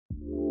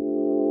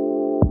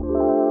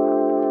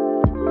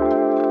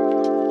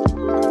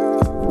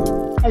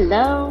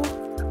Hello.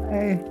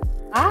 Hey.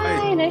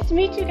 Hi, Hi, nice to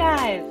meet you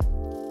guys.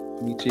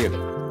 Me too.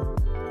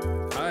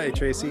 hi,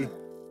 Tracy.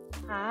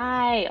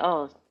 Hi.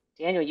 Oh,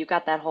 Daniel, you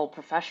got that whole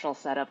professional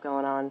setup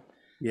going on.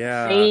 The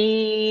Yeah,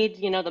 fade,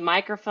 the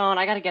microphone.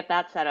 I got to get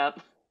that set up.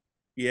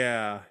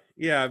 yeah.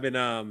 I've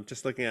been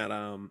just looking at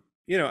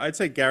I'd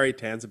say Gary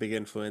Tan's a big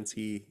influence.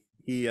 He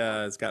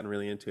has gotten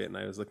really into it, and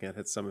I was looking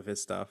at some of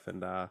his stuff,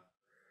 and Oh,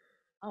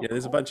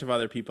 there's a cool. bunch of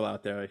other people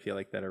out there I feel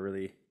like that are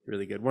really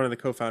really good. One of the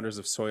co-founders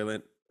of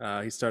Soylent,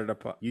 he started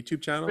up a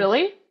YouTube channel.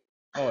 Really?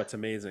 Oh, it's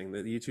amazing.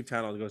 The YouTube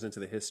channel goes into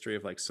the history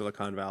of like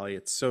Silicon Valley.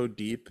 It's so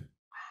deep.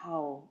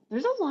 Wow.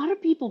 There's a lot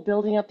of people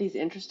building up these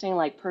interesting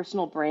like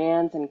personal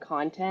brands and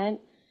content,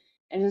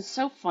 and it's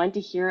so fun to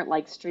hear it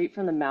like straight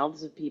from the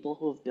mouths of people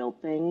who have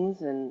built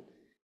things and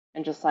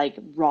just like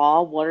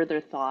raw, what are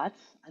their thoughts?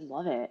 I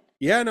love it.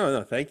 Yeah,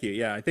 no, thank you.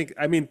 Yeah,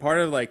 I mean, part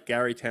of like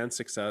Gary Tan's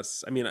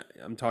success, I mean,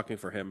 I'm talking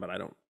for him, but I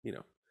don't,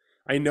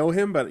 I know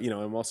him, but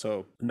I'm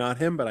also not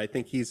him, but I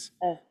think he's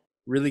Uh,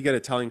 really good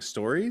at telling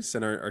stories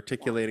and yeah.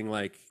 articulating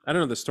like, I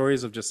don't know, the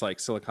stories of just like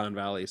Silicon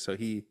Valley. So I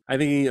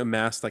think he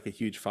amassed like a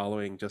huge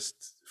following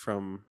just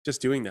from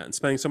just doing that and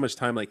spending so much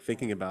time like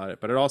thinking about it.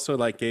 But it also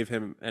like gave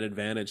him an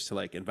advantage to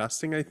like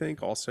investing, I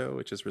think, also,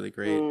 which is really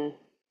great. Mm,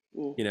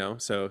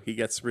 mm, So he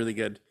gets really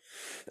good,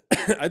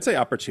 I'd say,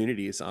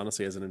 opportunities,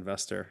 honestly, as an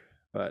investor.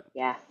 But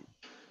yeah.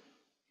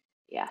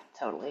 Yeah,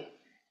 totally.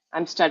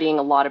 I'm studying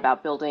a lot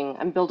about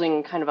I'm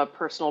building kind of a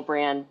personal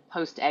brand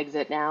post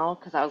exit now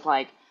because I was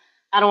like,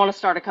 I don't want to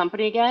start a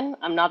company again.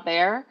 I'm not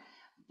there.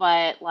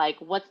 But like,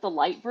 what's the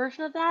light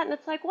version of that? And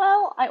it's like,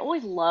 well, I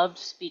always loved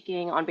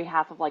speaking on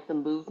behalf of like the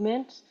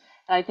movement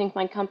that I think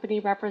my company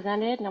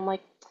represented. And I'm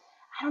like,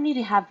 I don't need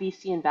to have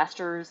VC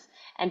investors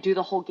and do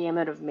the whole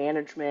gamut of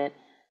management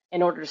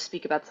in order to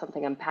speak about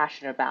something I'm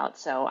passionate about.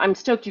 So I'm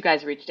stoked you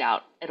guys reached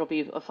out. It'll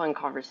be a fun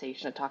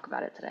conversation to talk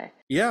about it today.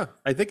 yeah,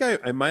 I think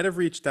I might have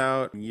reached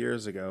out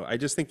years ago. I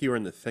just think you were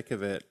in the thick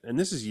of it. And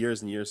this is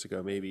years and years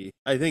ago, maybe.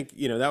 I think,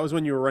 that was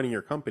when you were running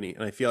your company.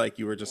 And I feel like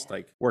you were just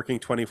like working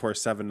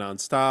 24/7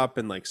 nonstop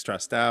and like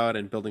stressed out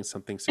and building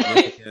something Yeah.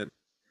 significant,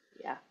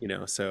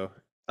 Yeah. so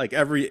like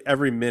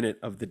every minute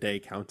of the day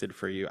counted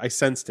for you. I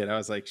sensed it. I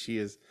was like,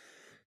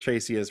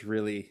 Tracy is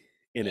really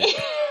in it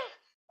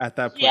at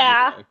that point in your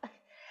Yeah. life.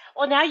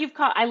 Well, now you've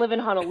caught, I live in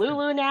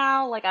Honolulu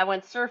now. Like I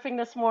went surfing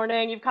this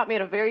morning. You've caught me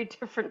at a very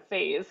different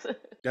phase.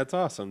 That's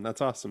awesome. That's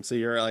awesome. So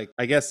you're like,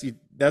 I guess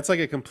that's like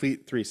a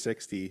complete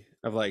 360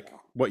 of like Yeah.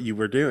 what you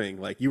were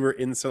doing. Like you were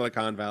in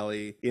Silicon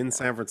Valley, in Yeah.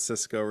 San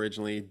Francisco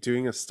originally,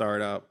 doing a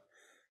startup,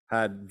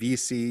 had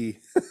VC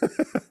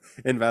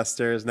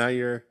investors. Now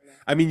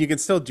I mean, you can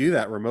still do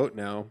that remote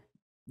now.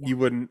 Yeah. You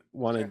wouldn't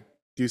want to Sure.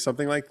 do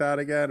something like that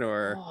again,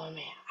 or Oh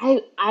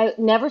man. I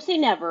never say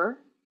never.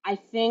 I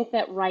think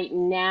that right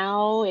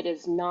now it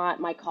is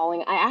not my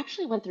calling. I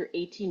actually went through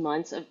 18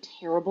 months of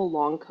terrible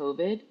long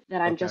COVID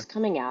that I'm okay. just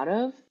coming out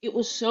of. It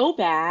was so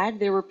bad.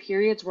 There were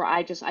periods where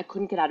I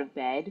couldn't get out of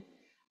bed.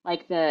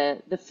 Like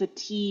the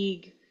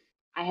fatigue,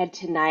 I had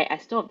tonight, I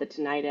still have the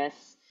tinnitus,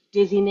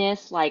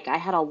 dizziness, like I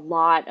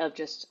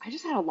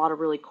just had a lot of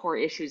really core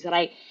issues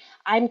that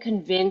I'm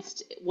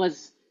convinced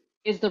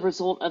is the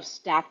result of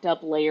stacked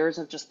up layers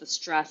of just the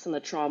stress and the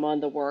trauma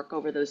and the work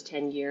over those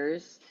 10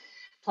 years,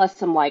 plus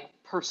some like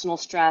personal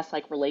stress,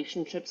 like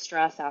relationship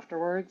stress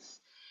afterwards.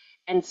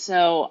 And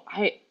so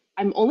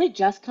I'm only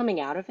just coming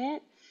out of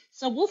it.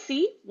 So we'll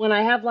see when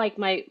I have like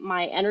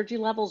my energy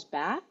levels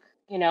back,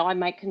 I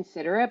might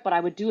consider it, but I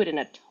would do it in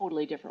a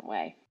totally different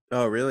way.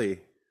 Oh,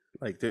 really?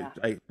 Like, Yeah.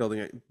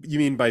 you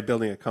mean by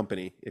building a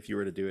company if you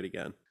were to do it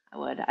again? I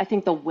would. I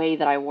think the way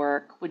that I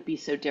work would be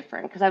so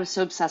different because I was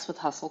so obsessed with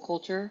hustle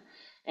culture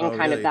and Oh,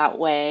 kind of really? that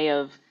way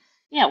of,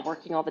 yeah,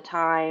 working all the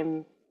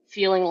time,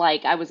 feeling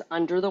like I was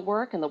under the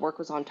work and the work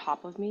was on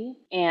top of me.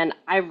 And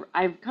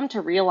I've come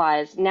to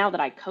realize now that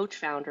I coach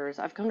founders,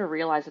 I've come to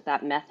realize that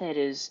that method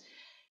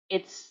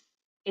it's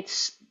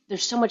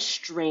there's so much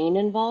strain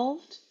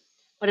involved,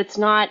 but it's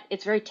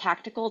very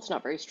tactical, it's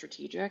not very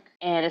strategic,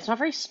 and it's not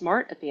very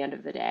smart at the end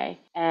of the day.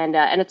 And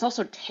it's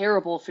also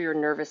terrible for your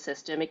nervous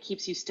system. It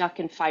keeps you stuck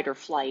in fight or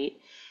flight.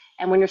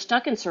 And when you're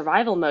stuck in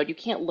survival mode, you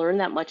can't learn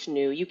that much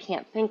new. You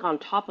can't think on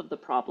top of the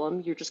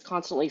problem. You're just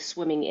constantly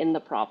swimming in the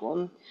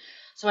problem.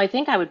 So I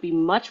think I would be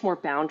much more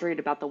boundaried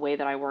about the way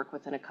that I work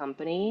within a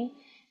company.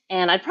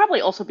 And I'd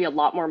probably also be a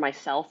lot more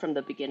myself from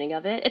the beginning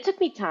of it. It took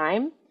me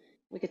time.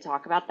 We could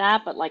talk about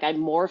that, but like I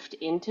morphed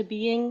into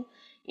being,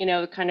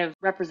 kind of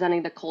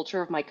representing the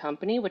culture of my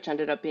company, which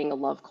ended up being a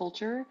love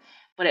culture.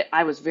 But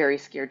I was very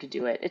scared to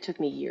do it. It took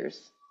me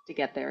years to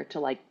get there, to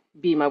like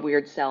be my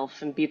weird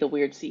self and be the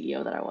weird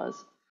CEO that I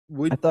was. I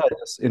Would thought I'd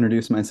just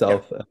introduce Yeah.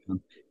 myself.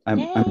 I'm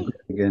Yay!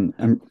 Greg and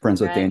I'm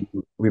friends with Greg.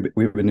 Daniel.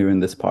 We've been doing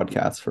this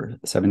podcast for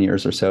 7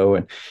 years or so,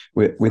 and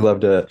we love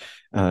to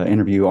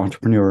interview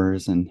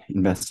entrepreneurs and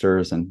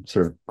investors and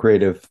sort of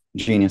creative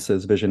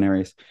geniuses,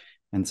 visionaries.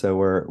 And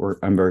so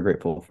I'm very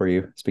grateful for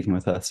you speaking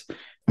with us.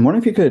 I'm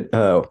wondering if you could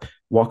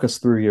walk us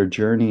through your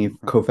journey from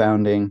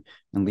co-founding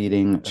and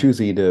leading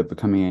Chewse to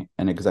becoming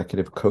an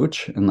executive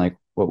coach, and like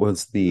what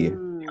was the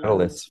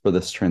catalysts for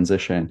this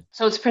transition?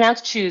 So it's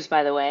pronounced choose,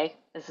 by the way.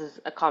 This is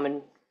a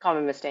common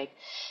mistake.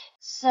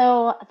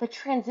 So the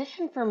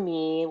transition for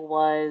me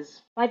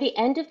was by the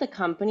end of the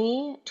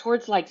company,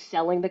 towards like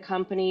selling the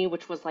company,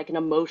 which was like an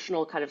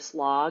emotional kind of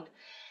slog.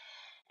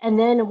 And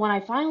then when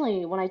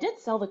I did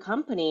sell the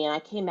company and I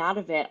came out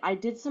of it, I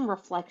did some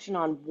reflection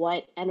on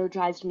what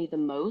energized me the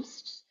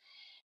most.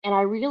 And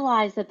I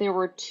realized that there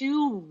were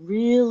two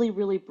really,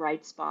 really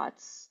bright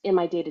spots in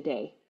my day to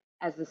day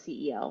as the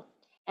CEO.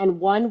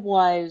 And one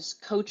was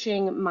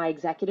coaching my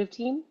executive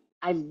team.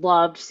 I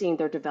loved seeing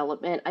their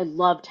development. I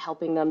loved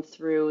helping them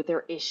through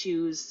their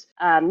issues,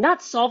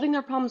 not solving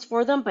their problems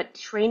for them, but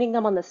training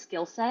them on the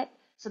skill set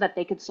so that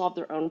they could solve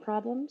their own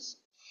problems.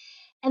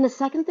 And the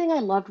second thing I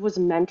loved was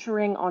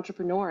mentoring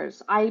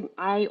entrepreneurs.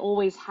 I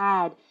always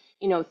had,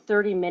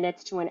 30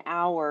 minutes to an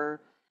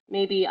hour,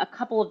 maybe a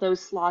couple of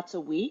those slots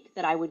a week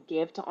that I would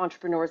give to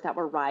entrepreneurs that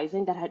were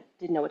rising that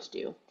didn't know what to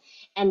do.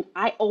 And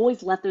I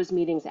always left those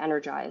meetings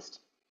energized.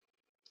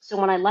 So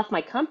when I left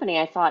my company,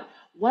 I thought,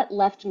 what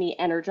left me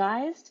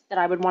energized that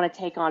I would want to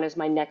take on as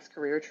my next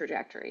career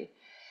trajectory?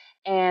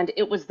 And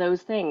it was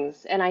those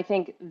things. And I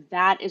think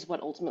that is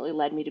what ultimately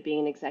led me to being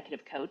an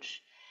executive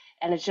coach.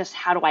 And it's just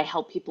how do I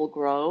help people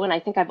grow? And I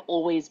think I've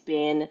always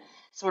been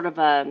sort of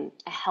a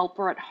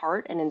helper at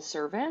heart and in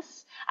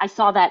service. I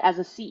saw that as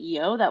a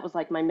CEO, that was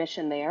like my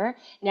mission there.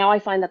 Now I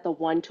find that the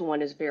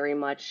one-to-one is very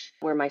much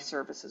where my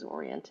service is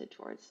oriented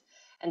towards.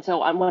 And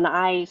so when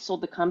I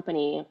sold the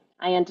company,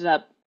 I ended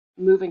up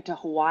moving to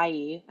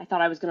Hawaii. I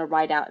thought I was going to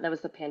ride out, that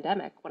was the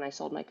pandemic when I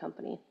sold my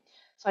company.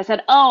 So I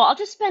said, oh, I'll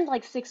just spend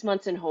like 6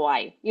 months in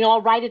Hawaii.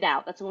 I'll ride it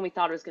out. That's when we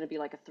thought it was going to be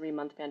like a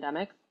 3-month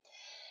pandemic.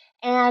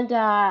 And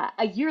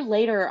a year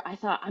later, I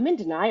thought, I'm in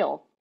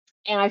denial.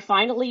 And I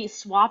finally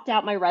swapped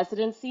out my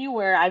residency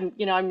where I'm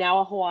now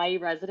a Hawaii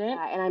resident,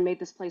 and I made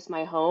this place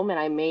my home, and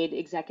I made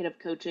executive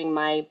coaching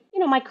my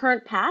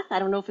current path. I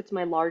don't know if it's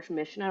my large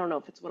mission. I don't know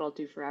if it's what I'll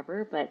do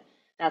forever, but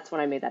that's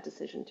when I made that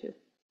decision too.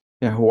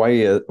 Yeah,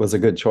 Hawaii was a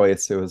good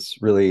choice. It was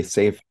really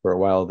safe for a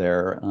while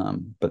there,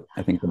 but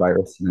I think the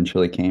virus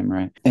eventually came,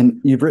 right? And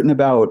you've written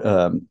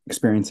about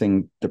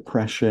experiencing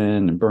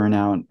depression and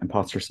burnout,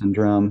 imposter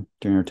syndrome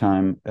during your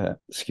time,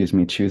 excuse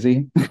me,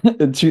 Chewse?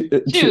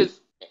 Choose.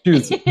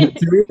 Chewse.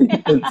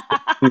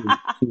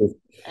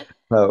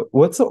 Chewse.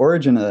 What's the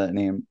origin of that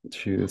name,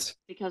 Chewse?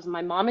 Because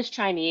my mom is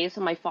Chinese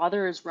and my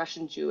father is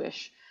Russian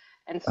Jewish.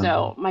 And Um,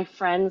 so my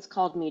friends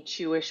called me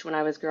Jewish when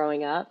I was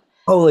growing up.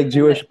 oh, like And the,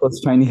 Jewish plus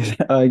Chinese.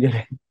 I get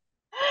it.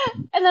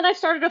 and then I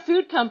started a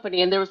food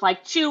company and there was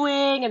like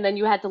chewing and then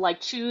you had to like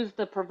choose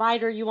the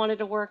provider you wanted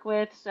to work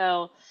with.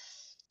 So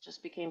it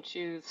just became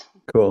choose.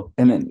 Cool.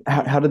 And then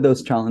how did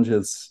those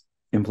challenges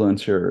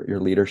influence your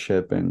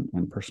leadership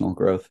and personal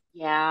growth?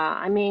 Yeah,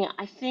 I mean,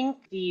 I think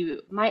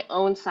the my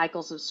own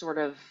cycles of sort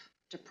of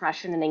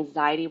depression and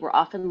anxiety were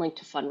often linked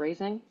to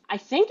fundraising. I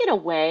think in a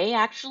way,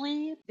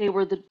 actually,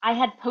 I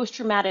had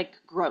post-traumatic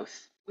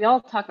growth. We all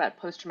talk about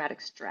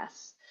post-traumatic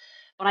stress,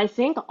 but I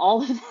think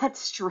all of that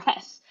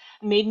stress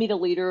made me the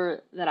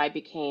leader that I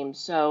became.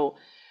 So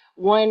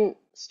one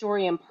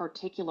story in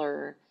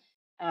particular,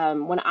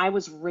 when I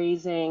was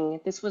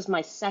this was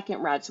my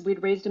second round. So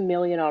we'd raised 1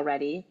 million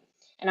already,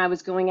 and I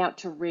was going out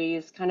to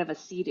raise kind of a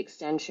seed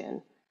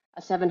extension,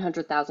 a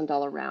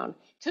 $700,000 round.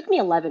 It took me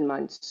 11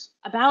 months.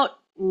 About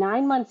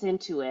 9 months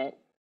into it,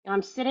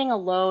 I'm sitting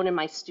alone in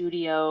my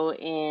studio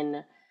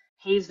in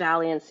Hayes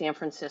Valley in San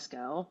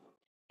Francisco,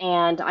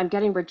 and I'm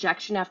getting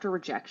rejection after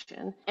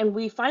rejection. And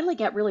we finally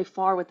get really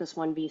far with this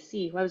one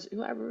VC who I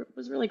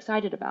was really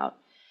excited about.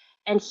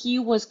 And he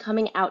was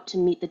coming out to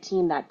meet the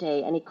team that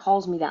day, and he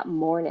calls me that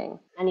morning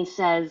and he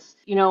says,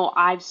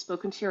 I've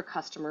spoken to your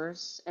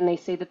customers, and they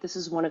say that this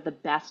is one of the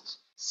best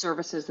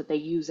services that they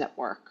use at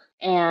work.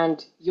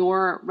 And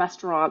your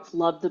restaurants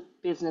love the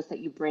business that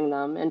you bring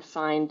them and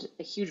find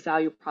a huge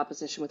value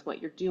proposition with what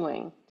you're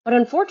doing. But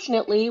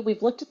unfortunately,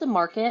 we've looked at the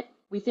market.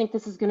 We think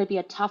this is going to be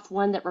a tough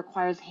one that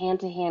requires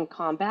hand to hand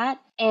combat,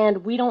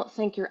 and we don't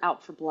think you're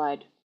out for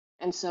blood.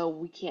 And so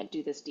we can't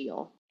do this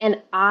deal.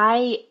 And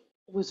I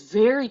was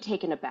very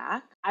taken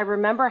aback. I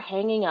remember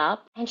hanging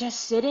up and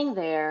just sitting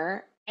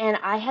there, and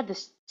I had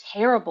this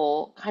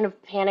terrible kind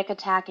of panic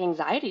attack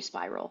anxiety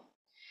spiral.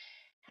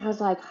 And I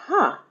was like,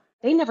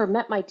 they never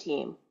met my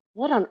team.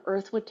 What on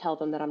earth would tell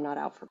them that I'm not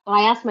out for? Well,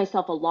 I asked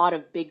myself a lot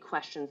of big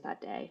questions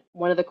that day.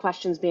 One of the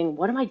questions being,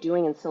 what am I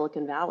doing in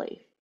Silicon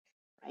Valley?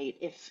 Right?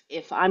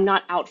 If I'm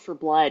not out for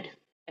blood,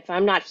 if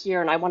I'm not here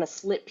and I want to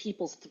slit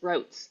people's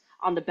throats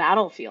on the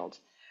battlefield,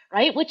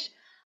 right? Which,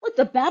 look,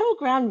 the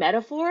battleground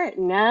metaphor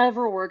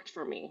never worked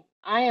for me.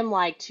 I am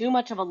like too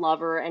much of a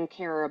lover and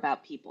carer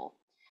about people.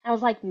 And I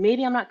was like,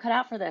 maybe I'm not cut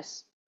out for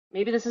this.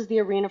 Maybe this is the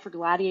arena for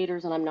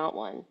gladiators and I'm not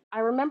one. I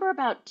remember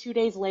about 2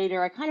 days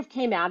later, I kind of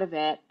came out of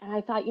it and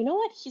I thought, you know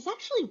what? He's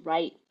actually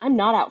right. I'm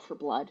not out for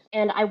blood.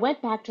 And I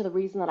went back to the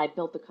reason that I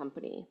built the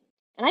company.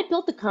 And I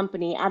built the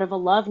company out of a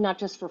love not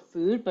just for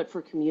food, but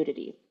for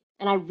community.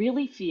 And I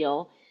really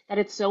feel that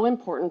it's so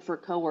important for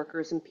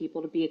coworkers and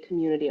people to be a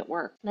community at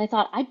work. And I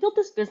thought, I built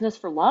this business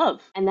for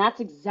love. And that's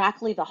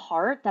exactly the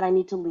heart that I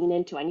need to lean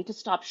into. I need to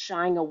stop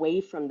shying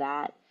away from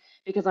that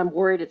because I'm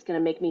worried it's going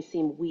to make me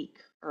seem weak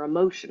or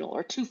emotional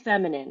or too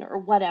feminine or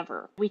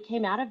whatever. We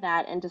came out of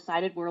that and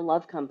decided we're a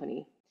love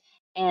company.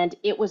 And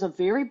it was a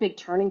very big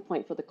turning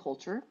point for the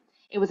culture.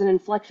 It was an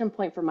inflection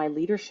point for my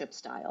leadership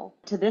style.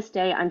 To this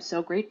day, I'm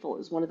so grateful. It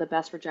was one of the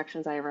best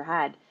rejections I ever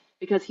had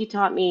because he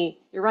taught me,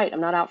 you're right,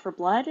 I'm not out for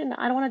blood and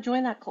I don't want to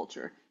join that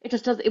culture. It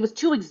just does, it was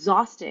too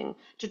exhausting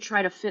to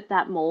try to fit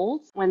that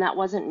mold when that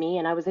wasn't me.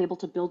 And I was able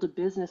to build a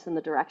business in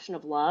the direction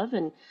of love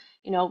and,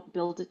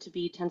 build it to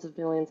be tens of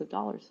millions of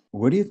dollars.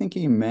 What do you think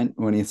he meant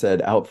when he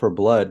said out for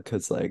blood?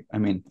 Because, like, I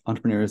mean,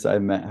 entrepreneurs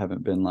I've met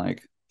haven't been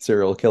like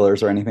serial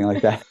killers or anything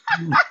like that.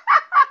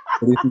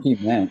 What do you think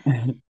he meant?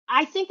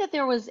 I think that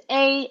there was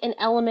an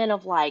element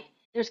of like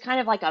there's kind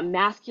of like a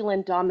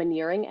masculine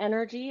domineering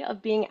energy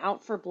of being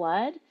out for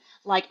blood.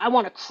 Like I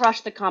want to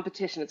crush the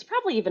competition. It's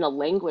probably even a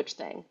language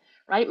thing,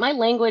 right? My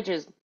language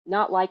is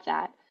not like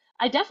that.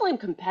 I definitely am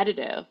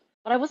competitive,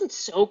 but I wasn't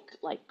so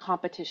like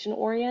competition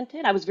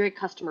oriented. I was very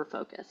customer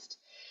focused.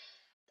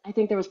 I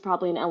think there was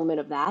probably an element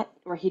of that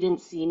where he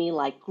didn't see me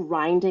like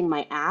grinding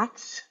my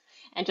axe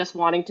and just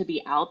wanting to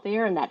be out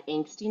there and that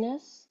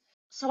angstiness.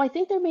 So I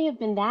think there may have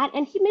been that.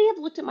 And he may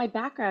have looked at my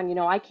background.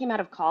 I came out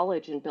of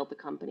college and built the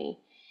company.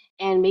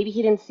 And maybe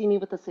he didn't see me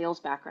with a sales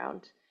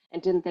background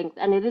and didn't think,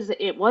 and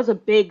it was a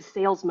big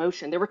sales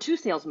motion. There were two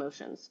sales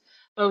motions,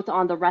 both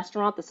on the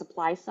restaurant, the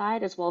supply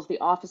side, as well as the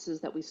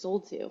offices that we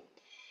sold to.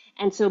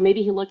 And so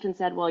maybe he looked and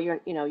said, well, you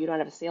don't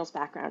have a sales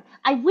background.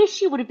 I wish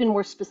he would have been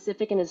more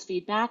specific in his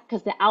feedback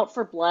because the out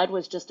for blood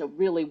was just a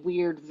really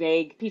weird,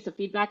 vague piece of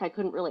feedback I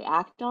couldn't really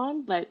act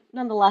on. But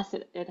nonetheless,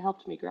 it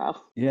helped me grow.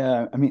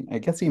 Yeah, I mean, I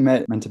guess he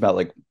meant about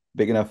like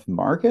big enough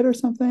market or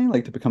something,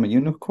 like to become a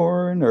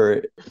unicorn,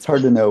 or it's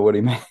hard to know what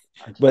he meant.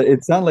 But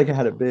it sounded like it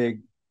had a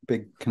big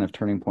kind of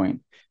turning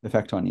point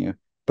effect on you.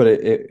 But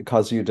it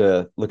caused you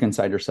to look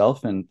inside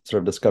yourself and sort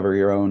of discover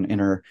your own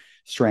inner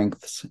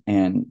strengths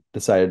and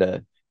decided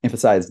to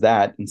emphasize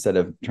that instead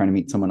of trying to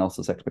meet someone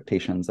else's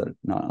expectations that are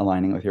not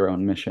aligning with your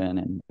own mission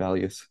and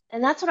values.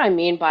 And that's what I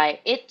mean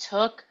by it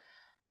took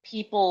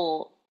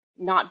people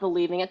not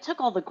believing. It took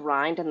all the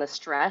grind and the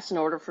stress in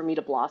order for me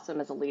to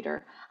blossom as a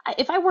leader.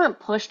 If I weren't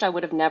pushed, I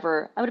would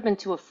have been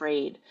too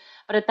afraid.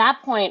 But at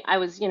that point,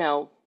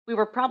 we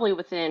were probably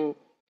within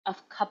a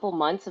couple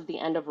months of the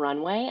end of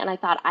runway, and I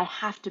thought, I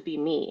have to be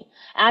me.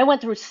 And I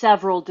went through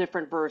several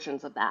different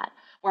versions of that,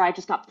 where I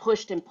just got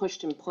pushed and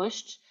pushed and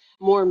pushed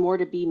more and more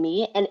to be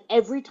me. And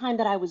every time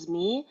that I was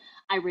me,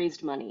 I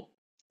raised money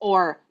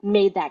or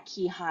made that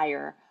key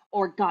hire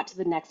or got to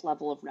the next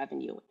level of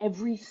revenue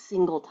every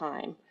single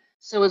time.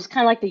 So it was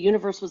kind of like the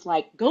universe was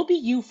like, go be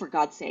you for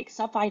God's sake.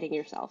 Stop fighting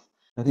yourself.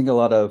 I think a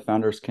lot of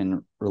founders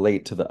can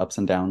relate to the ups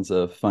and downs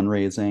of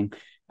fundraising,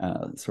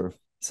 sort of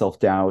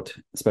self-doubt,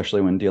 especially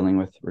when dealing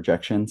with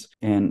rejections.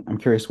 And I'm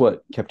curious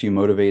what kept you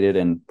motivated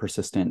and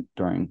persistent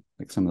during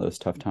like some of those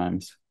tough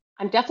times.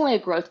 I'm definitely a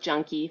growth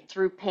junkie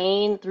through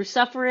pain, through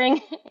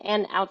suffering,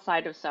 and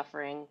outside of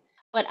suffering.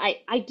 But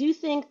I do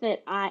think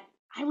that I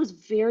was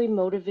very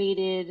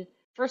motivated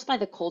first by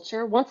the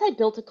culture. Once I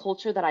built a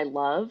culture that I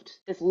loved,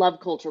 this love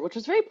culture, which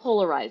was very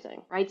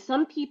polarizing, right?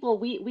 Some people,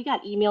 we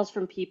got emails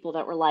from people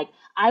that were like,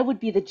 I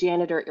would be the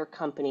janitor at your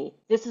company.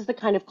 This is the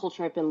kind of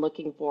culture I've been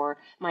looking for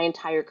my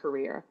entire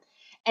career.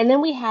 And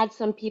then we had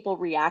some people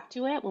react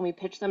to it when we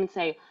pitched them and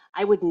say,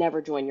 I would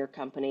never join your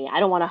company. I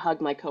don't want to hug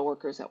my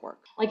coworkers at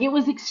work. Like it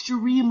was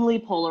extremely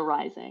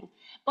polarizing.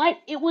 But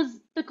it was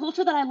the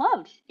culture that I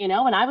loved, and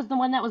I was the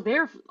one that was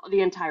there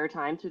the entire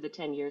time through the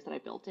 10 years that I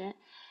built it.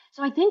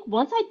 So I think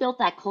once I built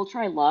that culture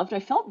I loved, I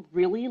felt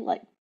really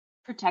like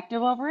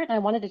protective over it and I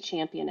wanted to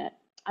champion it.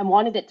 I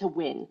wanted it to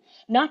win,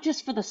 not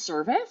just for the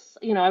service.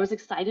 I was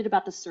excited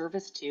about the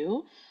service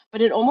too,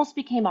 but it almost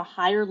became a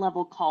higher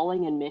level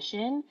calling and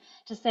mission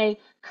to say,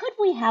 could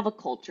we have a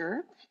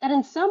culture that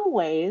in some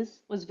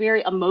ways was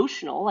very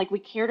emotional, like we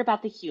cared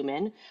about the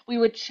human. We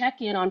would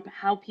check in on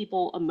how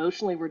people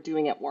emotionally were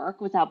doing at work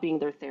without being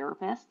their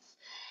therapists.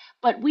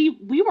 But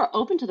we were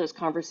open to those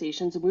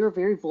conversations and we were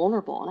very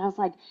vulnerable. And I was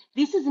like,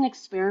 this is an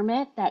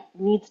experiment that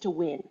needs to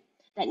win,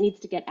 that needs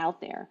to get out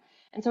there.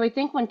 And so I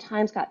think when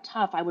times got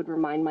tough, I would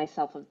remind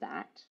myself of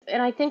that. And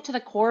I think to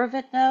the core of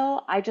it,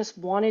 though, I just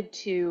wanted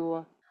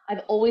to.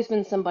 I've always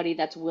been somebody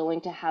that's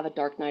willing to have a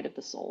dark night of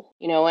the soul,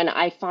 and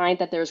I find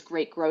that there's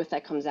great growth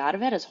that comes out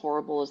of it, as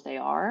horrible as they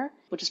are,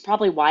 which is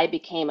probably why I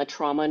became a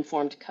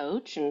trauma-informed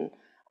coach. And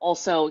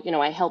also,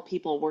 I help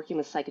people working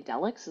with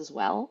psychedelics as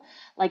well.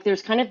 Like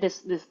there's kind of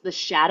this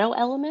shadow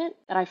element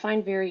that I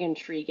find very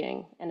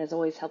intriguing and has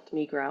always helped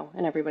me grow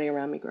and everybody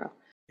around me grow.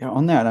 Yeah,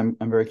 on that, I'm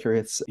very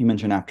curious. You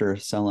mentioned after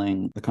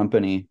selling the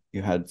company,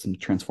 you had some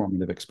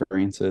transformative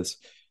experiences.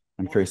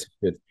 I'm curious if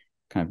you could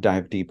kind of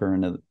dive deeper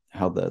into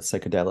how the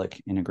psychedelic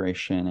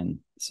integration and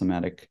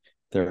somatic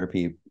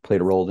therapy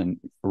played a role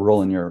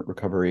in your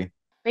recovery.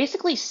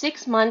 Basically,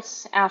 6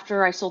 months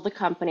after I sold the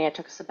company, I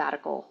took a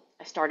sabbatical.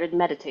 I started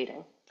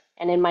meditating.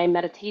 And in my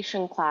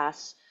meditation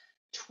class,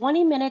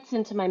 20 minutes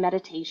into my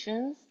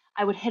meditations,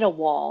 I would hit a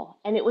wall,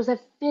 and it was a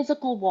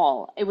physical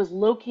wall. It was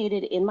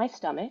located in my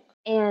stomach,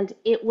 and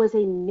it was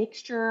a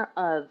mixture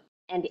of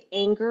and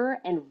anger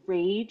and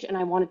rage, and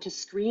I wanted to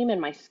scream, and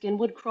my skin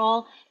would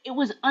crawl. It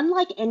was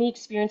unlike any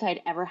experience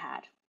I'd ever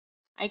had.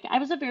 I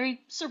was a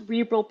very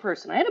cerebral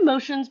person. I had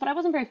emotions, but I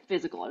wasn't very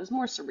physical. I was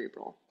more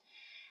cerebral.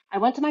 I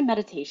went to my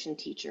meditation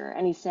teacher,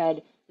 and he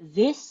said,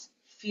 "This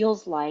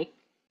feels like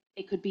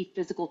it could be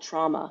physical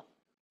trauma.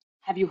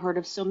 Have you heard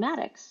of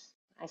somatics?"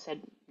 I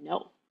said,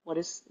 "No. What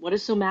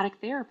is somatic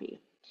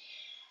therapy?"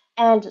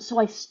 And so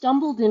I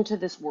stumbled into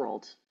this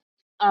world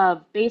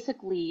of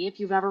basically, if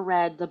you've ever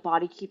read The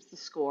Body Keeps the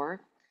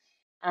Score,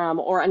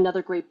 or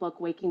another great book,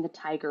 Waking the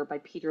Tiger by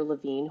Peter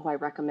Levine, who I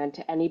recommend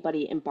to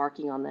anybody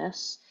embarking on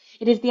this,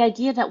 it is the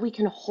idea that we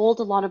can hold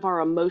a lot of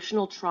our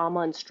emotional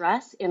trauma and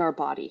stress in our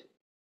body,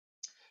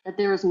 that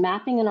there is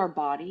mapping in our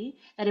body,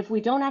 that if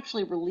we don't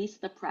actually release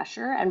the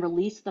pressure and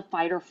release the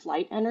fight or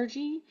flight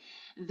energy,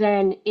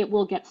 then it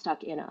will get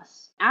stuck in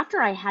us.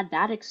 After I had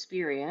that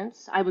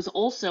experience, I was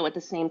also at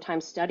the same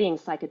time studying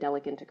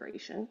psychedelic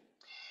integration.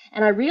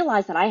 And I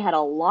realized that I had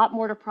a lot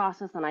more to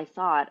process than I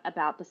thought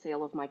about the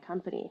sale of my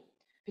company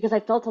because I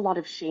felt a lot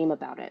of shame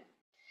about it.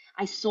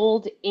 I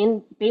sold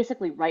in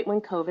basically right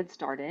when COVID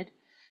started.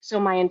 So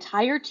my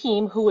entire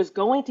team, who was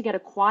going to get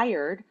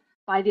acquired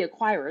by the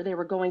acquirer, they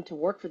were going to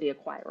work for the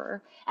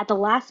acquirer. At the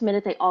last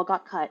minute, they all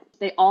got cut.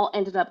 They all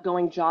ended up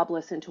going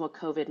jobless into a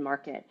COVID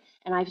market.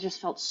 And I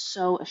just felt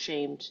so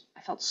ashamed.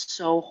 I felt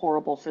so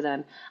horrible for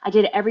them. I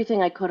did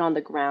everything I could on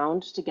the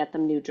ground to get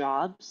them new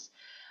jobs,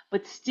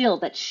 but still,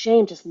 that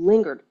shame just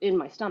lingered in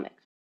my stomach.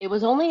 It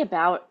was only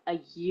about a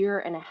year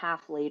and a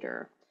half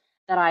later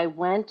that I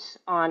went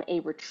on a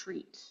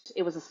retreat.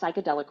 It was a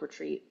psychedelic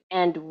retreat,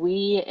 and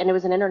it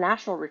was an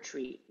international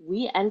retreat.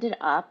 We ended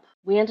up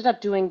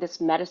doing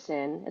this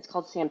medicine. It's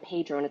called San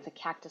Pedro, and it's a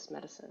cactus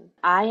medicine.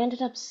 I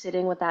ended up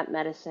sitting with that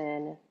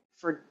medicine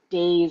for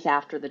days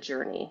after the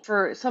journey.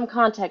 For some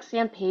context,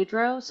 San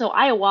Pedro, so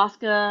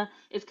ayahuasca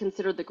is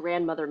considered the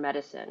grandmother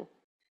medicine.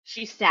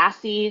 She's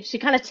sassy. She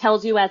kind of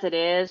tells you as it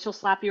is. She'll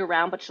slap you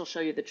around, but she'll show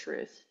you the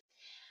truth.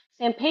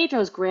 San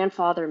Pedro's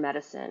grandfather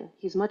medicine,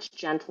 he's much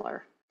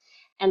gentler.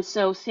 And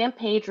so San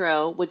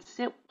Pedro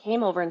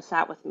came over and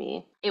sat with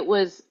me. It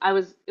was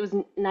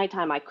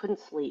nighttime. I couldn't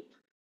sleep.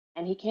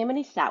 And he came and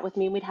he sat with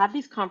me and we'd have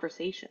these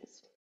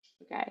conversations.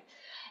 Okay.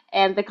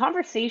 And the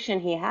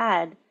conversation he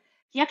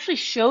actually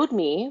showed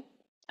me,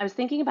 I was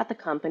thinking about the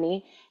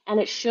company, and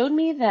it showed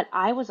me that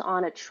I was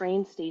on a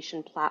train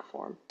station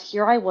platform.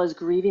 Here I was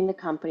grieving the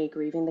company,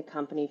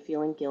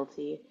 feeling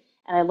guilty.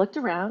 And I looked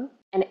around,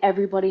 and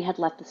everybody had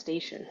left the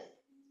station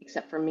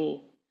except for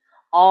me.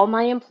 All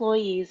my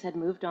employees had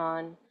moved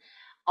on.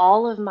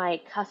 All of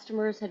my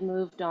customers had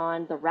moved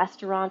on. The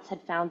restaurants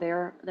had found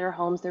their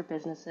homes, their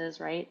businesses,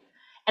 right?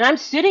 And I'm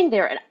sitting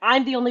there and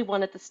I'm the only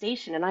one at the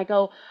station. And I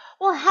go,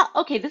 well,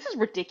 okay, this is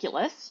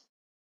ridiculous.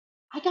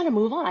 I gotta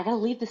move on. I gotta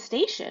leave the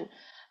station.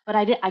 But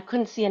I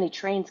couldn't see any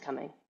trains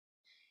coming.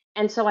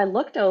 And so I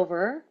looked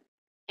over,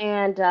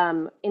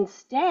 and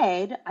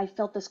instead, I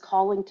felt this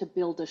calling to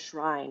build a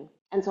shrine.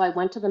 And so I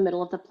went to the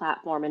middle of the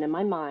platform, and in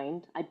my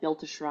mind, I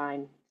built a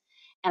shrine.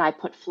 And I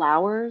put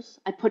flowers,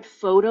 I put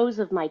photos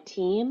of my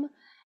team,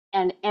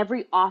 and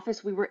every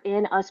office we were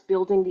in, us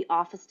building the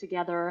office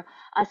together,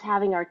 us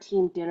having our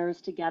team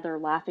dinners together,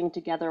 laughing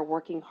together,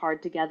 working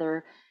hard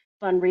together,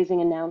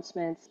 fundraising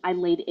announcements. I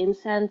laid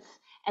incense,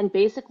 and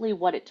basically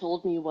what it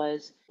told me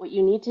was what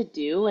you need to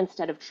do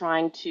instead of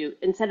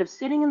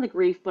sitting in the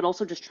grief, but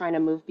also just trying to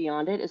move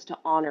beyond it, is to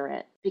honor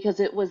it because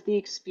it was the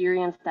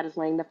experience that is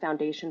laying the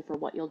foundation for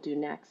what you'll do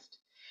next.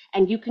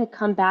 And you can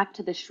come back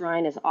to the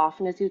shrine as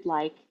often as you'd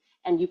like,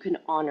 and you can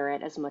honor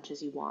it as much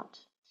as you want.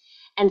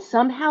 And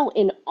somehow,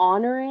 in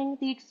honoring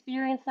the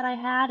experience that I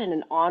had and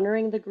in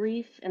honoring the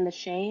grief and the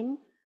shame,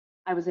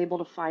 I was able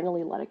to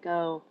finally let it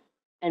go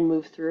and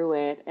move through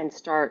it and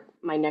start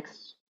my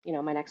next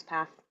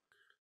path.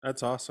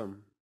 That's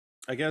awesome.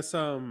 I guess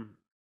so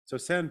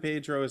San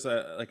Pedro is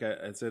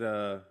is it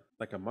a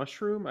like a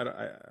mushroom? I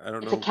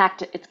don't It's a know.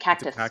 cactus. It's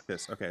It's a cactus.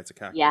 cactus. Okay, it's a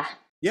Yeah, cactus.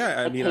 Yeah,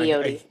 I like mean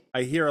peyote.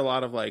 I hear a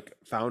lot of like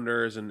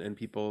founders and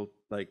people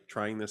like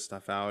trying this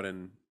stuff out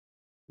and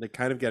like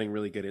kind of getting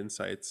really good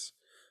insights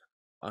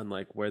on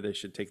like where they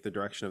should take the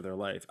direction of their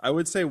life. I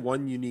would say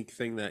one unique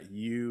thing that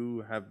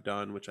you have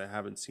done, which I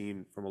haven't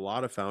seen from a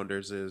lot of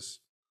founders is,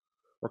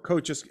 or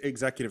coaches,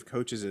 executive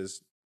coaches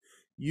is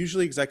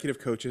usually executive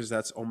coaches,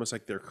 that's almost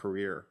like their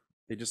career.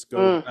 They just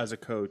go Mm, as a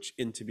coach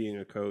into being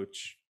a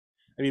coach.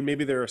 I mean,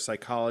 maybe they're a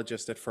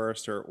psychologist at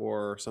first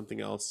or something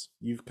else.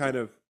 You've kind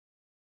of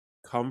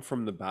come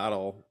from the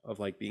battle of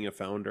like being a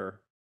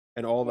founder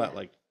and all yeah, that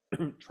like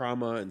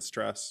trauma and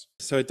stress.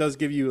 So it does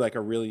give you like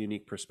a really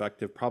unique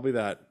perspective, probably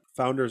that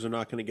founders are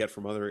not going to get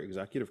from other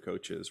executive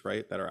coaches,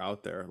 right? That are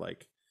out there,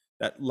 like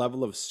that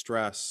level of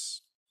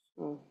stress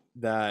mm,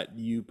 that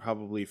you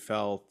probably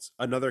felt.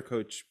 Another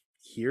coach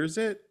hears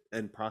it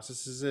and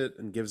processes it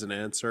and gives an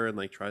answer and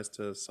like tries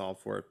to solve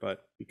for it.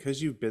 But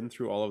because you've been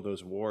through all of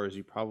those wars,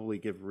 you probably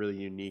give really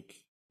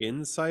unique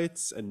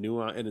insights and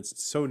nuance, and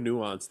it's so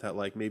nuanced that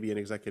like maybe an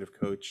executive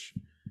coach,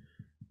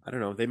 I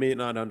don't know, they may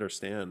not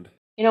understand.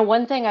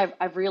 One thing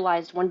I've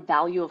realized, one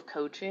value of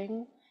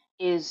coaching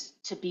is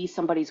to be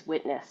somebody's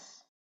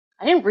witness.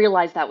 I didn't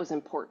realize that was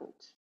important.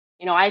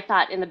 I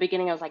thought in the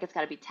beginning, I was like, it's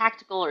got to be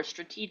tactical or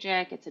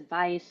strategic, it's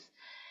advice.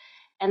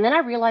 And then I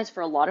realized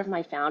for a lot of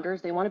my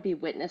founders, they want to be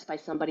witnessed by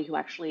somebody who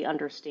actually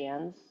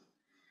understands.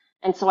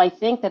 And so I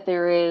think that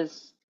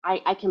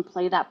I can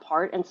play that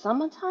part. And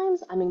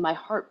sometimes, I mean, my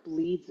heart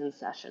bleeds in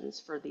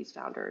sessions for these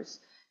founders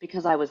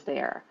because I was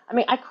there. I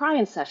mean, I cry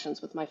in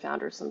sessions with my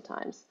founders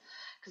sometimes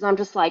because I'm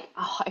just like,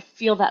 oh, I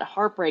feel that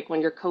heartbreak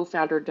when your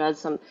co-founder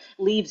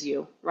leaves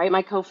you, right?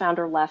 My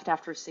co-founder left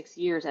after 6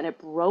 years and it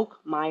broke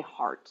my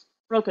heart.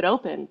 Broke it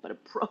open, but it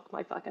broke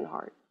my fucking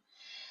heart.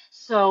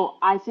 So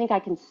I think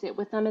I can sit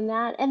with them in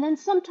that. And then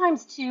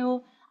sometimes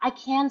too, I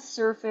can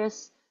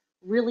surface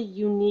really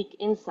unique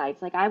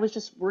insights. Like I was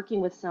just working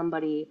with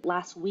somebody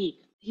last week.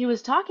 He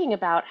was talking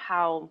about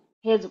how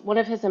one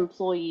of his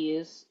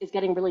employees is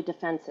getting really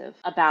defensive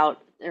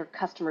about their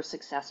customer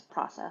success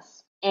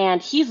process.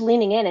 And he's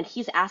leaning in and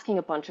he's asking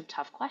a bunch of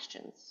tough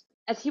questions.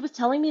 As he was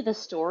telling me this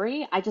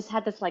story, I just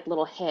had this like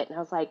little hit and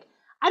I was like,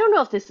 I don't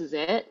know if this is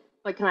it,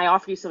 but can I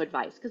offer you some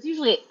advice? Because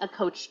usually a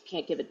coach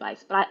can't give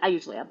advice, but I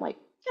usually I'm like,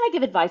 can I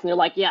give advice? And they're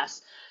like,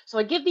 yes. So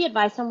I give the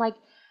advice. I'm like,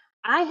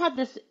 I had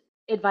this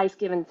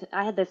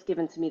I had this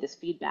given to me, this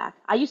feedback.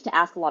 I used to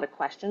ask a lot of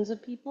questions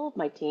of people,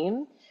 my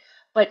team,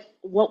 but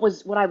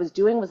what I was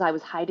doing was I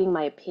was hiding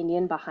my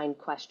opinion behind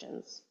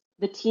questions.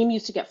 The team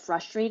used to get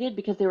frustrated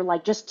because they were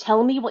like, just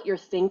tell me what you're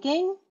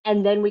thinking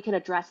and then we can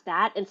address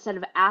that instead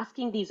of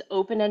asking these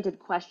open-ended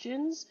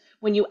questions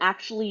when you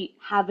actually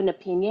have an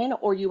opinion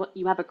or you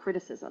have a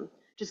criticism.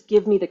 Just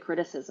give me the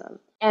criticism.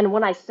 And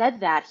when I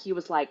said that, he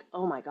was like,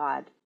 oh my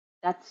God,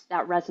 that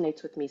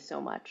resonates with me so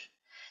much.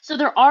 So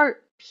there are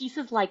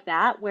pieces like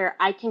that where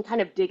I can kind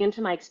of dig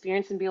into my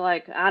experience and be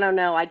like, I don't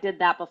know, I did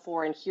that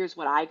before and here's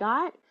what I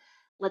got.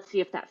 Let's see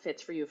if that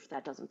fits for you, if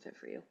that doesn't fit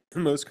for you.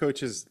 Most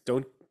coaches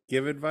don't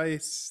give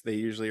advice. They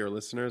usually are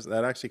listeners.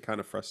 That actually kind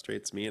of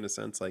frustrates me in a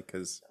sense, like,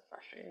 because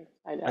Frustrating.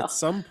 I know. at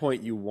some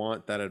point you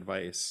want that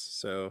advice.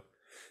 So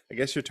I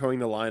guess you're towing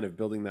the line of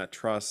building that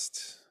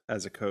trust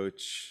as a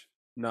coach,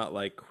 not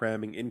like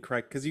cramming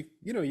incorrect, because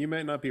you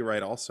might not be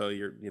right also.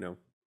 You're,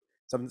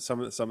 some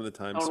of the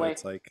time. So Totally.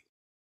 it's like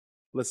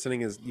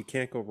listening is, you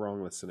can't go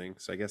wrong listening.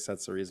 So I guess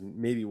that's the reason,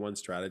 maybe one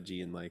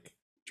strategy in like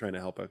trying to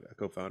help a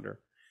co-founder.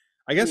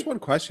 I guess one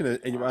question,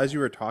 and as you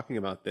were talking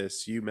about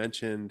this, you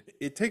mentioned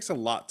it takes a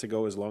lot to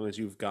go as long as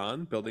you've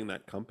gone building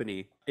that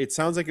company. It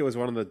sounds like it was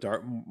one of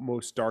the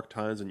most dark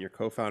times when your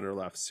co-founder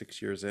left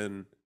 6 years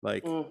in.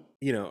 Like,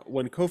 Mm.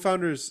 when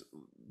co-founders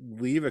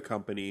leave a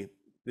company,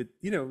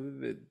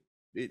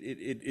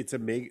 it's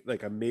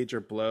like a major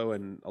blow,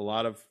 and a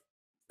lot of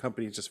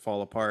companies just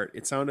fall apart.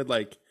 It sounded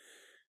like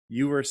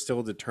you were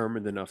still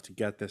determined enough to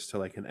get this to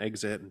like an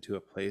exit and to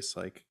a place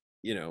like,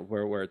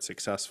 where it's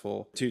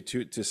successful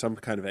to some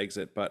kind of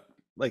exit. But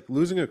like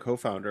losing a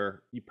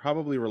co-founder, you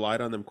probably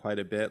relied on them quite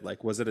a bit.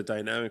 Like, was it a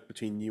dynamic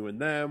between you and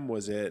them?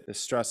 Was it the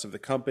stress of the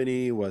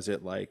company? Was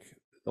it like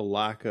the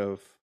lack of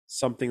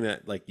something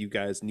that like you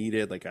guys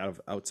needed, like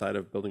outside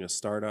of building a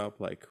startup?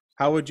 Like,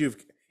 how would you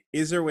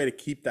is there a way to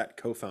keep that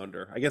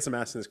co-founder? I guess I'm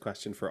asking this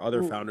question for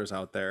other Mm. founders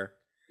out there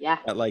Yeah.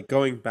 that, like,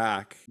 going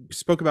back,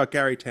 spoke about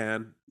Gary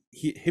Tan.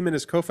 Him and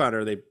his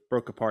co-founder, they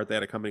broke apart. They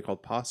had a company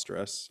called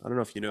Posterous. I don't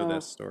know if you know Mm.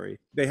 this story.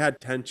 They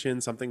had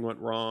tension, something went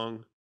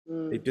wrong.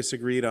 They Mm.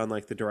 disagreed on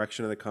like the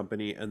direction of the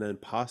company, and then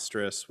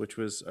Posterous, which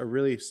was a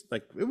really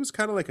like, it was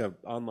kind of like a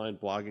online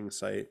blogging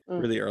site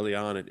Mm. really early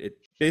on. It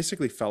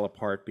basically fell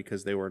apart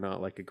because they were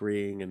not like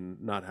agreeing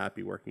and not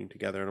happy working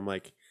together. And I'm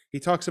like, he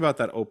talks about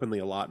that openly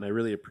a lot, and I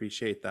really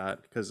appreciate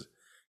that because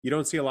you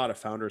don't see a lot of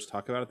founders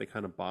talk about it. They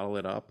kind of bottle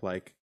it up,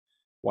 like,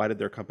 why did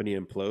their company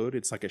implode?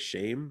 It's like a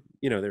shame,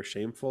 they're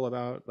shameful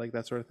about like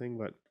that sort of thing.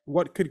 But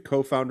what could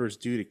co-founders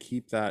do to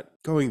keep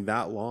that going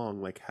that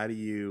long? Like, how do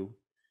you,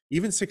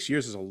 even 6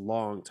 years is a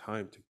long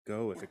time to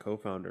go with a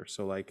co-founder.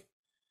 So like,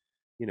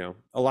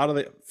 a lot of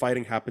the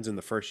fighting happens in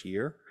the first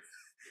year,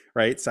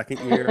 right? Second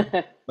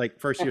year, like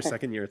first year,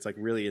 second year, it's like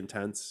really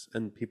intense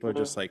and people are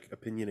just Mhm. like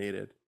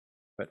opinionated.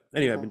 But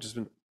anyway, I've Mhm. just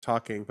been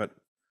talking, but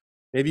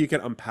maybe you can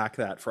unpack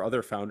that for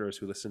other founders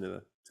who listen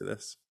to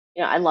this.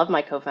 I love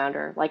my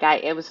co-founder. Like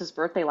it was his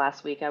birthday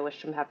last week. I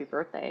wished him happy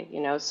birthday.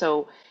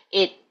 So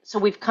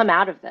we've come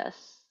out of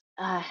this.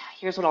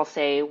 Here's what I'll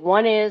say.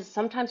 One is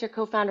sometimes your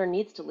co-founder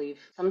needs to leave.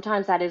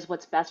 Sometimes that is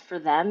what's best for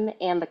them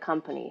and the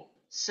company.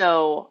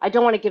 So I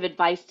don't want to give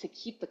advice to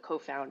keep the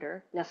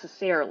co-founder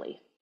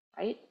necessarily,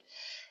 right?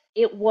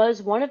 It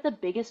was one of the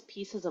biggest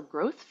pieces of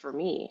growth for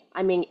me.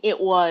 I mean, it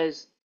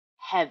was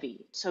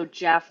heavy. So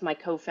Jeff, my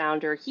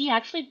co-founder, he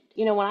actually,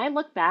 when I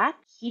look back,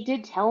 he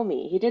did tell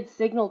me, he did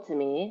signal to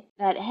me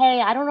that,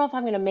 hey, I don't know if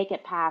I'm going to make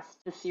it past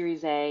the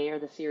Series A or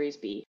the Series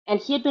B. And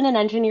he had been an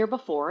engineer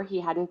before.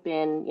 He hadn't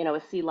been,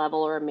 a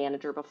C-level or a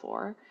manager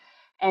before.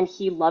 And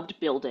he loved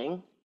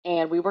building,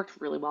 and we worked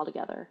really well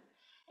together.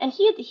 And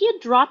he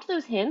had dropped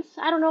those hints.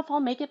 I don't know if I'll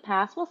make it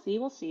past. We'll see.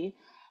 We'll see.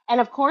 And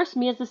of course,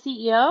 me as the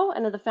CEO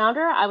and the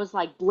founder, I was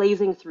like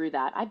blazing through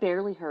that. I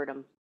barely heard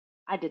him.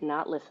 I did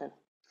not listen.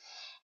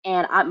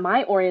 And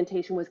my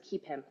orientation was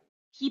keep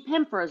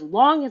him for as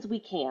long as we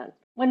can.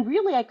 When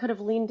really I could have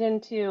leaned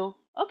into,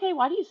 okay,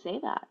 why do you say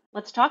that?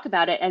 Let's talk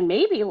about it. And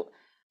maybe,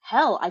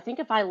 hell, I think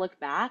if I look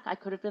back, I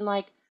could have been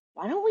like,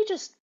 why don't we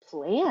just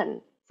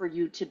plan for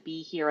you to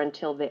be here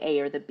until the A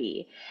or the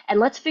B? And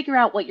let's figure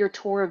out what your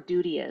tour of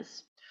duty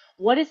is.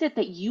 What is it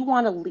that you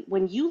want to,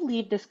 when you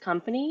leave this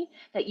company,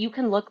 that you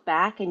can look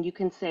back and you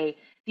can say,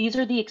 these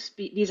are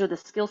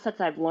the skill sets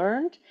I've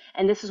learned,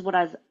 and this is what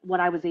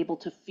I was able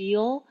to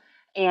feel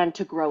and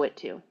to grow it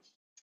to.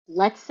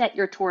 Let's set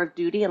your tour of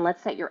duty and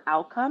let's set your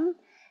outcome.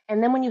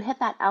 And then when you hit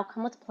that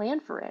outcome, let's plan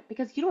for it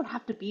because you don't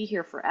have to be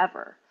here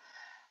forever.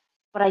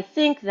 But I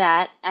think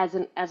that as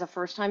a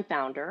first time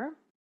founder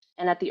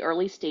and at the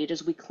early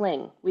stages, we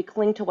cling. We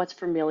cling to what's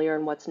familiar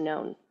and what's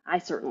known. I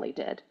certainly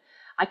did.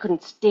 I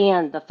couldn't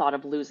stand the thought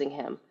of losing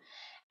him.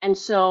 And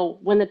so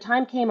when the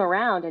time came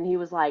around and he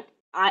was like,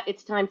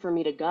 it's time for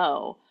me to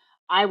go,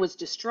 I was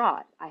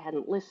distraught. I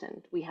hadn't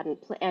listened. We hadn't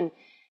and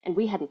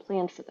we hadn't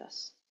planned for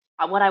this.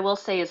 What I will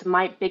say is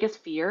my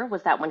biggest fear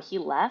was that when he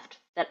left,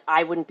 that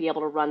I wouldn't be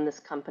able to run this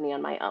company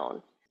on my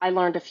own. I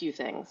learned a few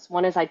things.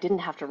 One is I didn't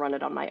have to run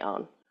it on my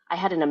own. I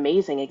had an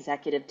amazing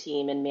executive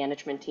team and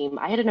management team.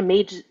 I had an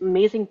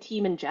amazing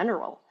team in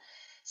general.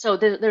 So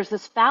there's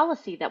this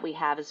fallacy that we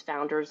have as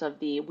founders of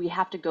we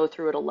have to go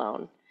through it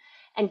alone.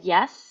 And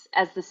yes,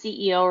 as the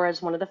CEO or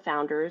as one of the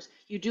founders,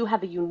 you do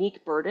have a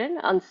unique burden.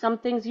 On some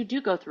things you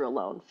do go through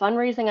alone.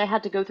 Fundraising, I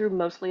had to go through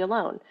mostly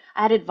alone.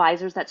 I had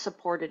advisors that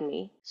supported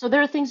me. So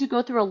there are things you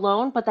go through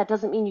alone, but that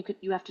doesn't mean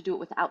you have to do it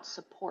without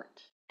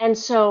support. And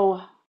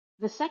so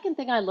the second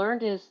thing I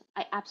learned is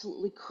I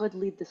absolutely could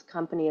lead this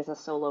company as a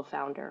solo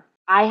founder.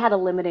 I had a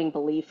limiting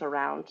belief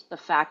around the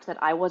fact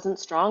that I wasn't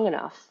strong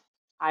enough.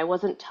 I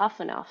wasn't tough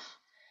enough.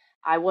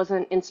 I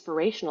wasn't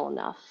inspirational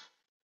enough.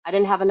 I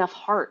didn't have enough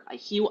heart.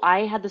 I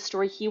had the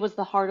story, he was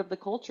the heart of the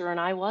culture and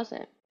I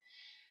wasn't.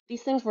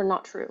 These things were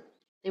not true.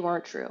 They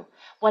weren't true.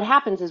 What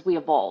happens is we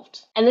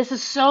evolved. And this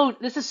is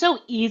so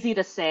easy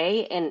to say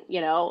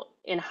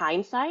in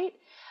hindsight,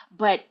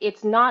 but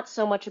it's not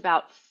so much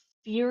about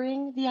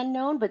fearing the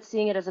unknown, but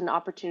seeing it as an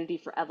opportunity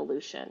for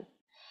evolution.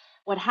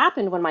 What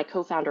happened when my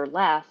co-founder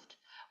left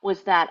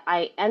was that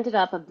I ended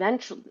up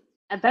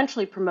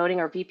eventually promoting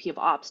our VP of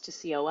Ops to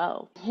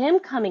COO. Him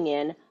coming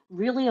in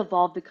really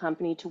evolved the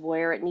company to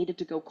where it needed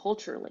to go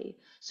culturally.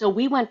 So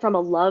we went from a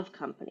love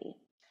company,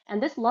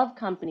 and this love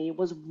company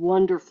was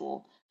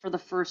wonderful for the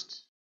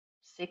first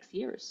 6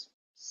 years,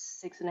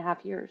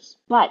 6.5 years.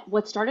 But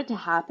what started to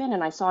happen,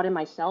 and I saw it in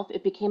myself,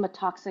 it became a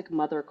toxic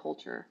mother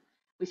culture.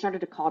 We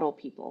started to coddle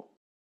people.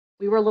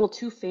 We were a little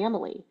too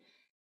family.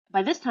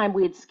 By this time,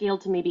 we had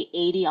scaled to maybe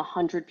 80,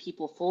 100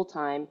 people full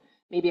time,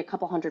 maybe a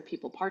couple hundred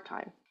people part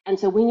time. And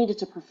so we needed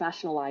to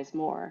professionalize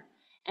more.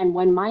 And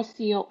when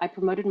I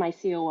promoted my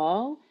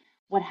COO,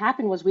 what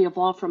happened was we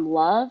evolved from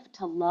love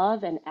to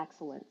love and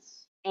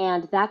excellence.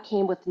 And that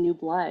came with new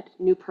blood,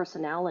 new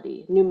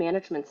personality, new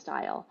management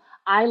style.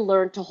 I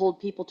learned to hold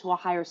people to a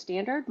higher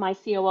standard. My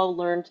COO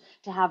learned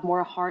to have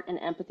more heart and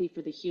empathy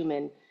for the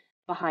human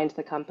behind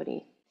the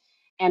company.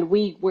 And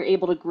we were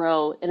able to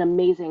grow an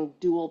amazing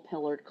dual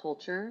pillared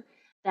culture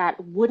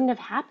that wouldn't have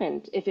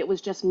happened if it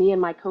was just me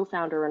and my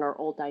co-founder in our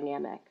old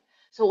dynamic.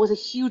 So it was a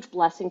huge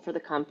blessing for the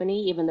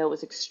company, even though it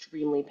was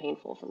extremely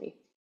painful for me.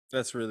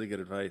 That's really good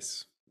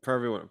advice for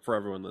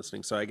everyone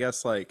listening. So I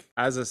guess like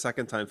as a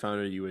second time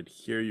founder, you would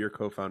hear your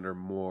co-founder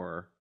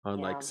more on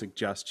like Yeah.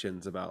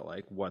 suggestions about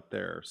like what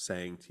they're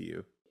saying to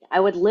you. I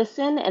would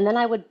listen and then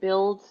I would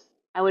build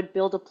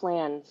a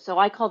plan. So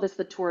I call this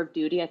the tour of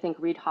duty. I think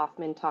Reid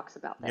Hoffman talks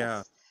about Yeah.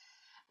 this,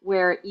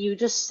 where you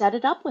just set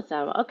it up with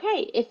them.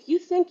 Okay, if you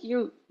think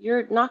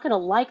you're not going to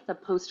like the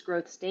post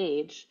growth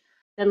stage,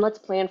 then let's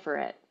plan for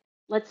it.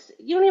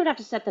 You don't even have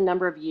to set the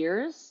number of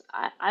years.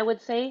 I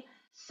would say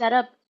set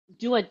up,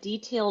 do a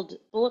detailed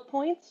bullet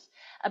points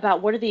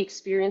about what are the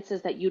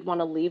experiences that you'd want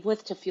to leave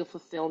with to feel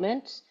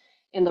fulfillment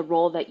in the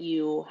role that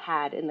you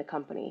had in the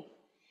company.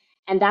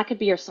 And that could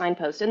be your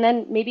signpost. And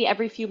then maybe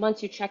every few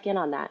months you check in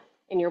on that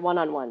in your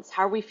one-on-ones.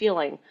 How are we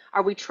feeling?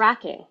 Are we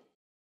tracking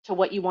to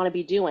what you want to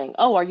be doing?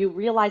 Oh, are you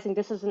realizing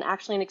this isn't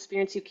actually an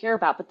experience you care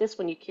about, but this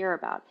one you care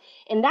about?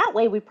 In that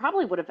way, we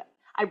probably would have,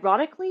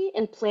 ironically,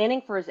 in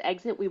planning for his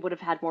exit, we would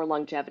have had more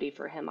longevity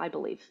for him, I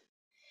believe.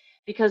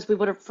 Because we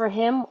would have, for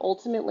him,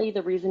 ultimately,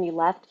 the reason he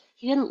left,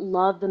 he didn't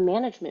love the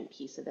management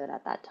piece of it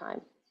at that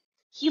time.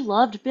 He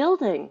loved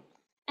building.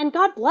 And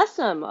God bless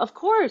him, of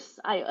course.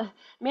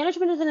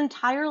 Management is an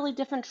entirely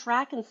different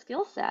track and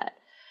skill set,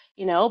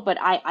 but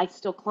I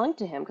still clung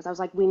to him because I was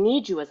like, we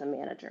need you as a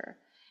manager.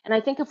 And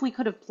I think if we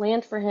could have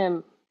planned for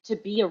him to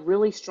be a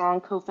really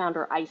strong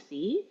co-founder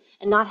IC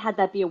and not had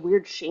that be a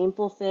weird,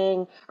 shameful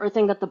thing or a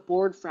thing that the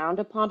board frowned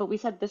upon, but we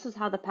said this is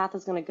how the path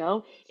is going to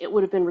go, it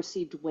would have been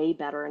received way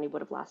better and he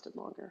would have lasted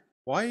longer.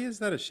 Why is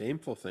that a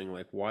shameful thing?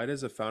 Like, why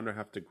does a founder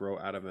have to grow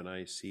out of an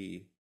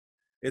IC?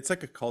 It's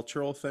like a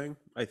cultural thing,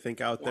 I think,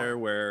 out Yeah. there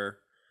where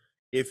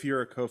if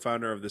you're a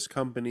co-founder of this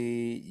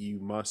company, you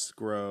must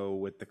grow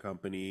with the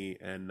company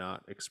and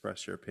not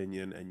express your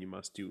opinion, and you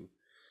must do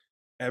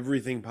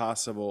everything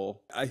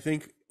possible. I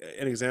think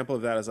an example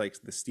of that is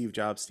like the Steve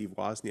Jobs, Steve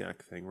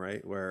Wozniak thing,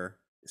 right? Where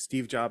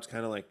Steve Jobs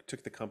kind of like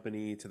took the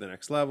company to the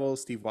next level.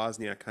 Steve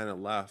Wozniak kind of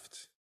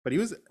left, but he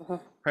was,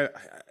 Uh-huh.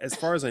 as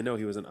far as I know,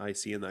 he was an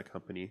IC in that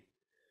company.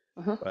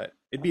 Uh-huh. But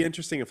it'd be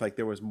interesting if like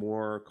there was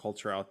more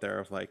culture out there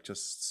of like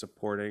just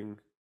supporting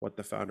what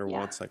the founder Yeah.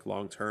 wants like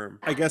long term.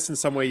 I guess in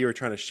some way you were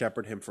trying to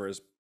shepherd him for his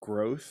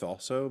growth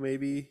also,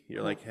 maybe. You're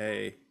Uh-huh. like,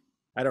 hey,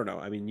 I don't know.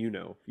 I mean,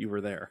 you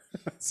were there.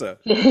 So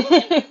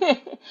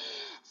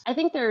I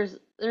think there's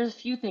a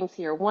few things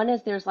here. One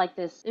is there's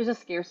a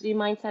scarcity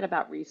mindset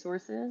about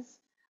resources.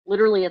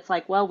 Literally, it's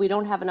like, well, we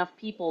don't have enough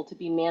people to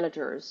be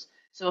managers.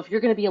 So if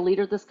you're going to be a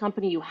leader of this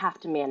company, you have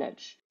to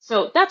manage.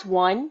 So that's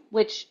one,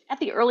 which at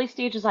the early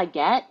stages I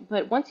get,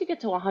 but once you get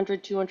to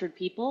 100, 200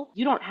 people,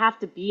 you don't have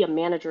to be a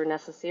manager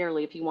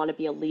necessarily if you want to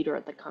be a leader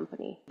at the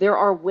company. There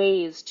are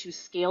ways to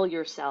scale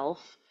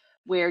yourself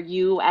where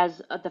you, as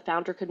the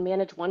founder, could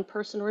manage one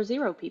person or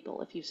zero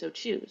people if you so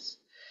choose.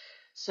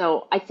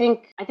 So I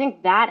think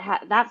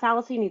that that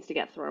fallacy needs to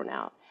get thrown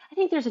out. I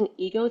think there's an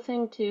ego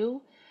thing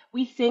too.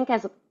 We think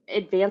as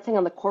advancing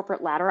on the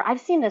corporate ladder. I've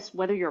seen this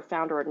whether you're a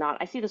founder or not.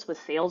 I see this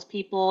with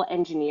salespeople,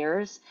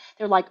 engineers.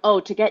 They're like, oh,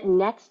 to get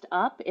next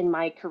up in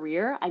my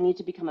career, I need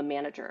to become a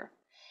manager.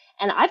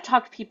 And I've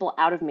talked people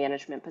out of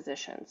management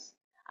positions.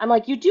 I'm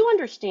like, you do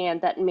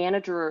understand that the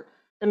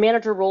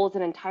manager role is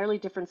an entirely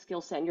different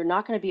skill set, and you're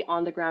not going to be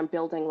on the ground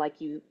building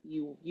like you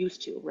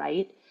used to,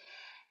 right?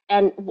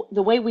 And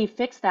the way we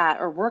fixed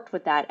that or worked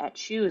with that at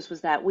Chewse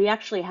was that we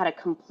actually had a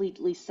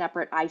completely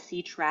separate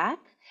IC track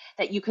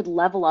that you could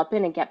level up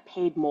in and get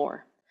paid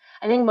more.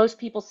 I think most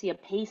people see a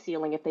pay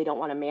ceiling if they don't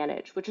want to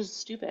manage, which is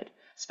stupid,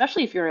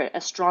 especially if you're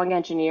a strong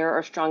engineer or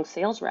a strong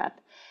sales rep.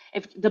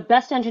 If the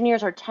best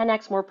engineers are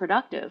 10x more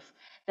productive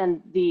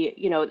than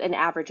an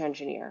average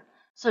engineer.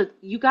 So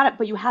you got it,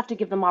 but you have to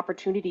give them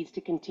opportunities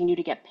to continue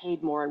to get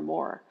paid more and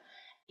more,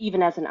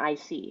 even as an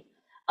IC.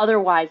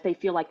 Otherwise, they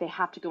feel like they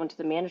have to go into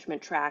the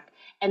management track,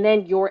 and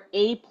then your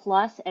A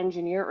plus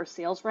engineer or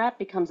sales rep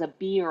becomes a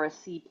B or a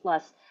C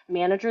plus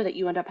manager that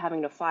you end up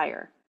having to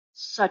fire.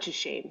 Such a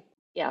shame.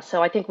 Yeah,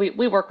 so I think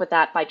we work with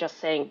that by just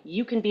saying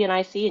you can be an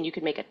IC and you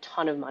can make a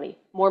ton of money,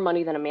 more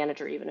money than a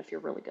manager, even if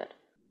you're really good.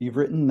 You've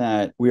written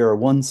that we are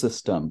one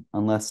system.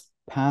 Unless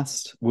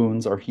past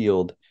wounds are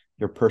healed,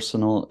 your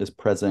personal is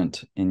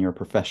present in your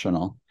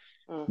professional.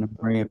 And I'm Mhm.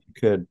 wondering if you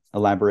could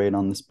elaborate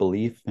on this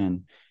belief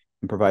and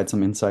provide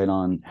some insight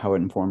on how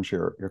it informs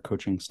your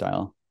coaching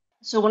style.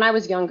 So when I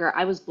was younger,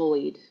 I was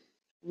bullied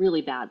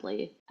really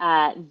badly.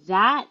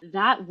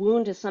 That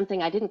wound is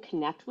something I didn't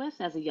connect with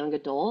as a young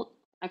adult.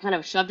 I kind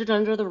of shoved it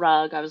under the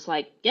rug. I was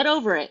like, get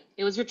over it.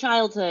 It was your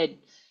childhood.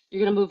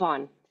 You're gonna move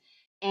on.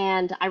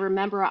 And I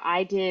remember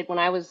I did when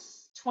I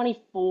was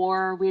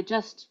 24, we had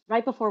just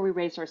right before we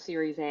raised our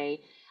Series A,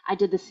 I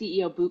did the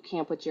CEO boot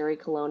camp with Jerry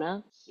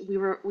Colonna. We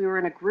were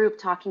in a group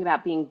talking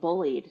about being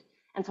bullied.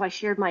 And so I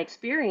shared my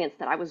experience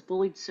that I was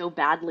bullied so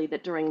badly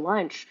that during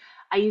lunch,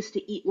 I used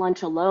to eat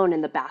lunch alone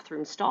in the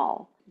bathroom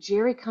stall.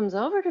 Jerry comes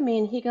over to me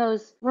and he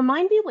goes,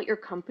 remind me what your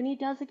company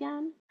does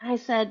again. And I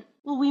said,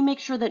 well, we make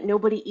sure that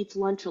nobody eats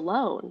lunch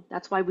alone.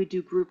 That's why we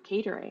do group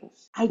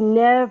caterings. I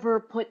never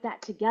put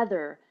that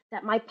together,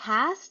 that my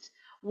past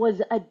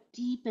was a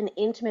deep and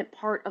intimate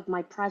part of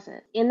my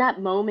present. In that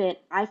moment,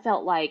 I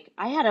felt like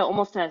I had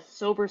almost a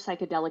sober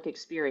psychedelic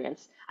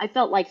experience. I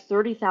felt like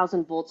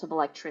 30,000 volts of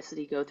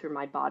electricity go through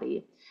my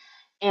body.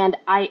 And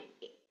I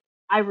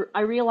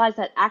realized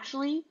that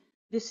actually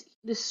this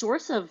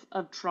source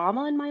of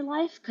trauma in my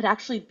life could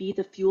actually be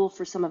the fuel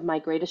for some of my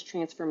greatest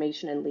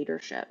transformation and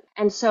leadership.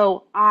 And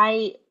so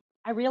I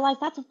realized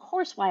that's of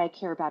course why I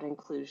care about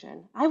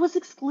inclusion. I was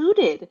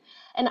excluded,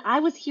 and I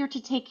was here to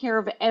take care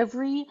of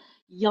every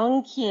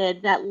young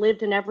kid that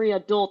lived and every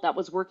adult that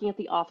was working at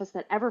the office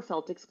that ever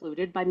felt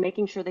excluded by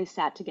making sure they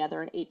sat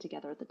together and ate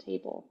together at the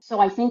table. So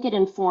I think it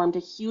informed a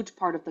huge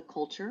part of the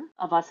culture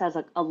of us as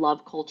a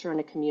love culture and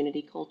a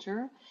community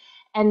culture.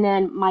 And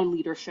then my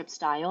leadership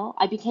style.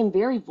 I became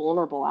very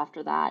vulnerable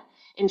after that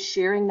in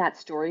sharing that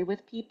story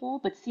with people,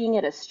 but seeing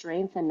it as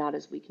strength and not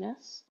as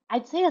weakness.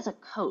 I'd say as a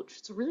coach,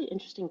 it's a really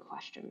interesting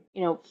question.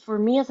 For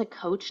me as a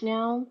coach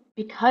now,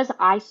 because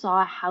I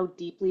saw how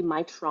deeply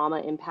my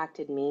trauma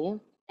impacted me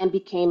and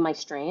became my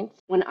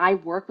strength, when I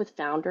work with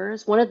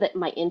founders, one of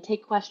my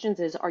intake questions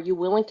is, are you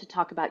willing to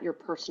talk about your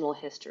personal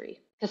history?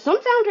 Because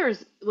some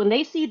founders, when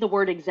they see the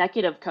word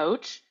executive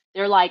coach,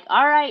 they're like,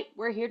 all right,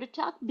 we're here to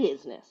talk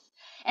business.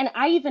 And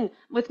I even,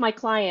 with my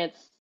clients,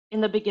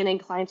 in the beginning,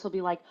 clients will be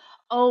like,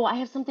 oh, I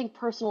have something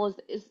personal.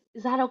 Is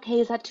that okay?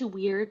 Is that too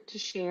weird to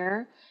share?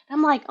 And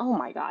I'm like, oh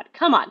my God,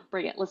 come on,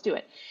 bring it. Let's do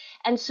it.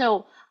 And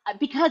so,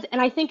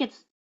 and I think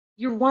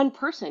you're one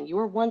person,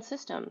 you're one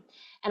system.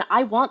 And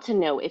I want to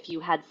know if you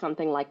had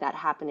something like that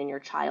happen in your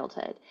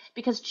childhood.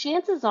 Because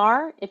chances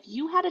are, if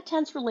you had a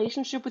tense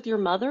relationship with your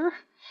mother,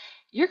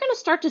 you're going to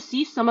start to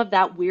see some of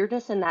that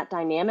weirdness and that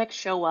dynamic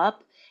show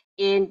up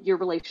in your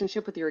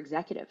relationship with your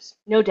executives,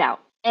 no doubt.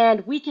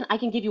 And I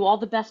can give you all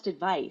the best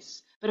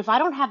advice, but if I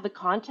don't have the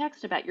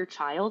context about your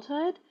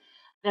childhood,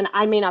 then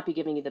I may not be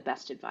giving you the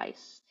best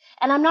advice.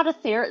 And I'm not a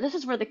this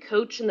is where the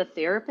coach and the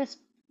therapist,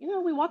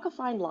 we walk a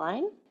fine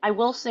line. I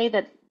will say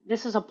that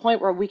this is a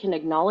point where we can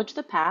acknowledge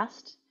the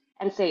past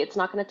and say it's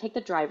not going to take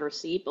the driver's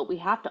seat, but we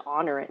have to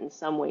honor it in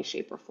some way,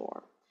 shape, or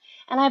form.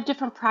 And I have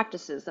different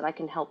practices that I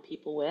can help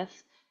people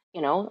with.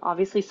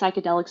 Obviously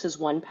psychedelics is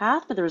one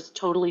path, but there's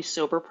totally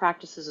sober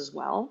practices as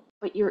well.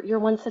 But you're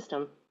one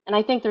system. And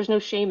I think there's no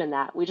shame in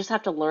that. We just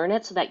have to learn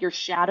it so that your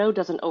shadow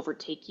doesn't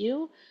overtake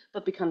you,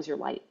 but becomes your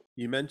light.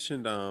 You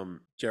mentioned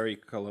Jerry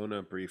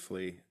Colonna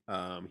briefly.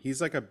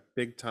 He's like a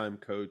big time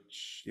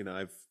coach.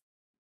 I've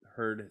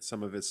heard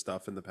some of his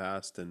stuff in the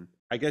past, and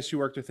I guess you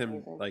worked with him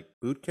Amazing. like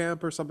boot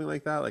camp or something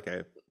like that, like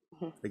a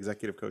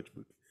executive coach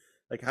boot.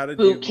 Like, how did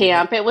you Boot meet him?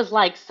 camp. It was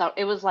like,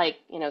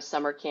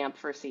 summer camp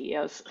for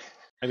CEOs.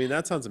 I mean,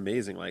 that sounds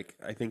amazing. Like,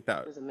 I think It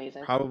that was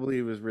amazing.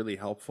 probably was really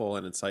helpful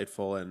and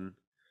insightful. And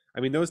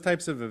I mean, those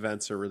types of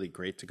events are really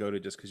great to go to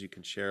just because you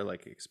can share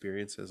like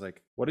experiences.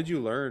 Like, what did you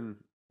learn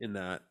in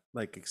that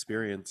like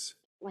experience?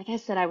 Like I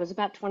said, I was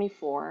about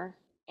 24,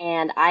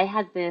 and I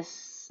had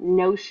this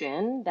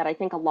notion that I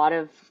think a lot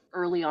of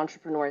early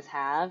entrepreneurs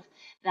have,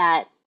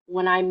 that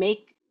when I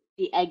make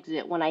the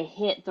exit, when I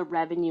hit the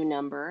revenue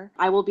number,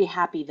 I will be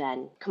happy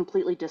then.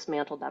 Completely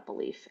dismantled that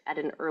belief at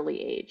an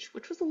early age,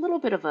 which was a little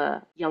bit of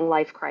a young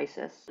life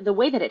crisis. The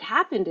way that it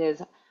happened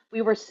is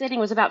we were sitting,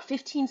 it was about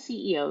 15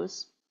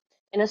 CEOs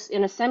in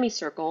a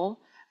semicircle,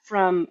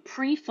 from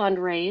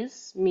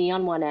pre-fundraise, me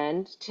on one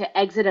end, to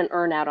exit and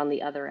earn out on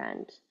the other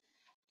end.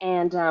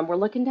 And we're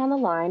looking down the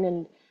line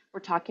and we're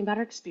talking about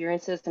our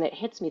experiences, and it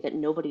hits me that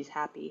nobody's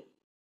happy.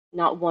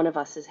 Not one of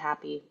us is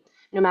happy,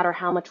 no matter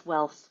how much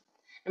wealth,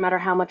 no matter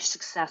how much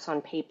success on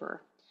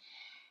paper.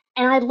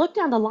 And I look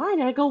down the line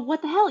and I go,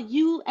 what the hell?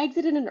 You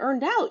exited and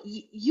earned out.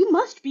 You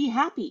must be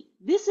happy.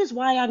 This is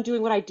why I'm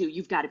doing what I do.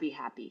 You've got to be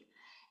happy.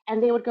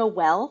 And they would go,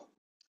 well,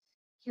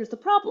 here's the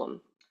problem.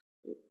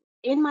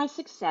 In my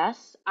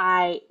success,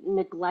 I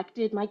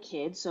neglected my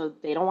kids, so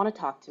they don't want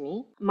to talk to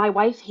me. My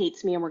wife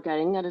hates me, and we're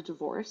getting at a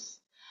divorce.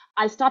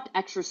 I stopped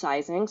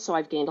exercising, so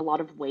I've gained a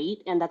lot of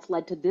weight, and that's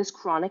led to this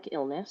chronic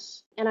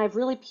illness. And I've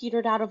really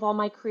petered out of all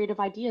my creative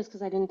ideas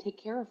because I didn't take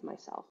care of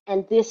myself.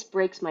 And this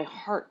breaks my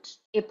heart.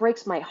 It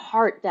breaks my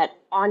heart that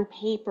on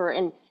paper,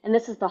 and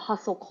this is the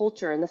hustle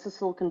culture, and this is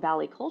Silicon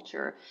Valley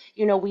culture,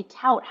 we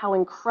tout how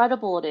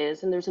incredible it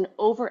is, and there's an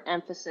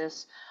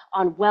overemphasis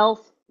on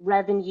wealth,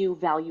 revenue,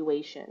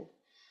 valuation.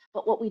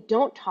 But what we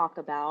don't talk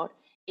about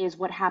is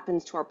what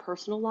happens to our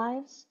personal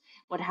lives,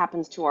 what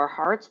happens to our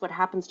hearts, what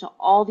happens to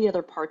all the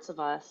other parts of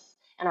us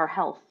and our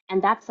health.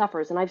 And that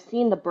suffers. And I've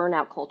seen the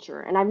burnout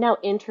culture, and I've now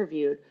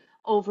interviewed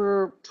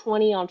over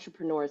 20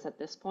 entrepreneurs at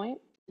this point.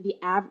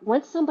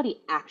 Once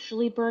somebody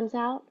actually burns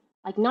out,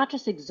 like not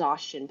just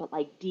exhaustion, but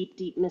like deep,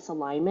 deep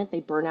misalignment,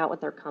 they burn out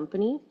with their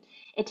company.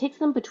 It takes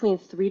them between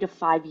 3 to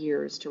 5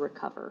 years to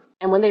recover.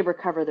 And when they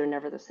recover, they're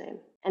never the same.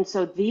 And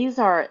so these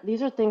are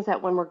things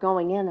that when we're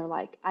going in, they're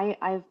like, I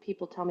have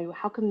people tell me,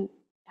 how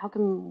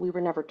come we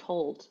were never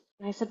told?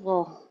 And I said,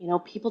 well,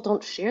 people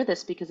don't share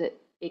this because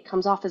it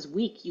comes off as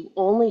weak. You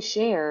only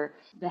share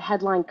the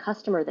headline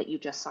customer that you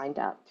just signed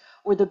up,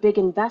 or the big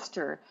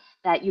investor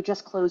that you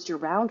just closed your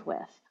round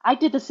with. I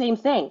did the same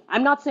thing.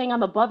 I'm not saying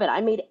I'm above it.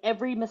 I made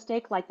every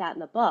mistake like that in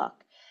the book.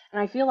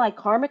 And I feel like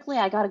karmically,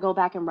 I got to go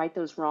back and right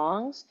those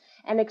wrongs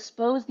and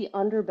expose the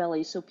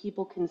underbelly so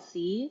people can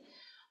see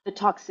the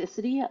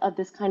toxicity of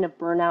this kind of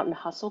burnout and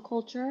hustle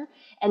culture.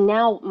 And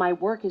now my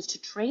work is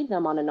to train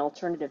them on an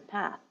alternative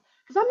path.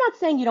 Because I'm not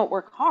saying you don't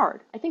work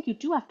hard. I think you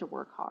do have to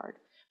work hard,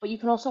 but you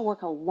can also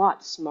work a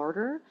lot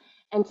smarter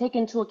and take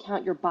into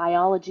account your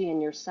biology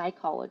and your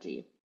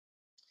psychology,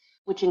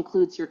 which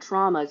includes your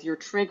traumas, your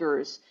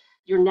triggers,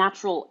 your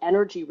natural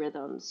energy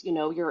rhythms,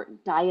 your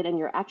diet and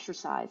your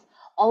exercise.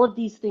 All of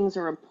these things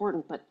are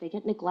important, but they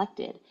get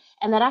neglected.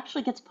 And that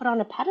actually gets put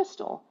on a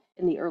pedestal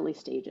in the early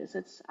stages.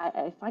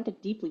 I find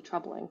it deeply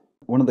troubling.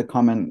 One of the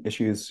common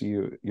issues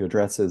you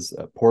address is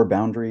poor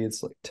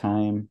boundaries, like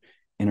time,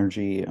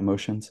 energy,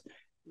 emotions.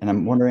 And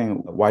I'm wondering,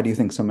 why do you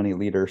think so many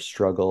leaders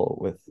struggle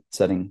with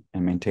setting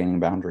and maintaining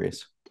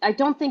boundaries? I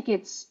don't think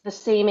it's the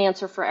same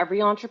answer for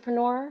every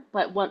entrepreneur,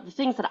 but the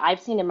things that I've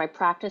seen in my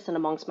practice and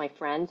amongst my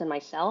friends and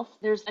myself,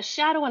 there's a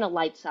shadow and a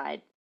light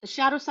side. The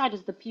shadow side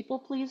is the people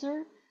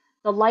pleaser.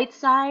 The light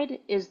side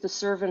is the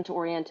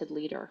servant-oriented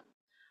leader.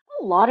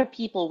 A lot of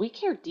people, we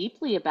care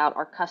deeply about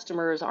our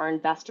customers, our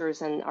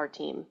investors, and our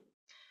team,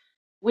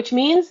 which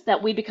means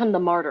that we become the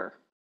martyr,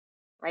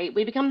 right?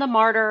 We become the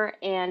martyr,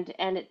 and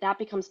that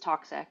becomes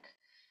toxic.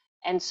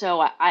 And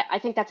so I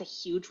think that's a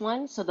huge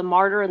one. So the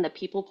martyr and the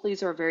people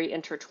pleaser are very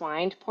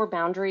intertwined. Poor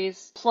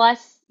boundaries.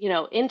 Plus,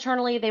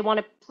 internally they want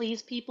to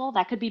please people.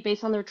 That could be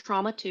based on their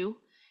trauma too.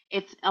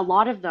 It's a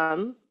lot of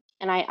them,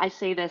 and I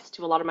say this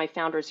to a lot of my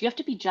founders, you have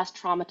to be just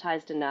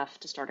traumatized enough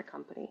to start a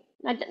company.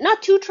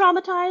 Not too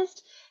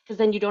traumatized, because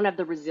then you don't have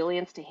the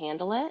resilience to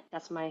handle it.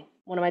 That's one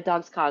of my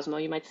dogs, Cosmo.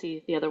 You might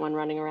see the other one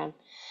running around.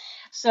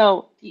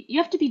 So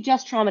you have to be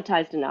just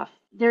traumatized enough.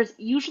 There's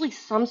usually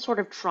some sort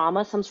of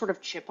trauma, some sort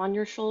of chip on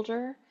your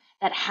shoulder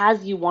that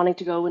has you wanting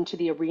to go into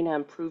the arena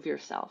and prove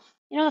yourself.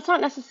 That's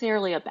not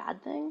necessarily a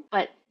bad thing,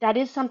 but that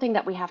is something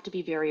that we have to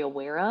be very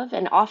aware of.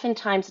 And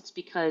oftentimes it's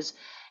because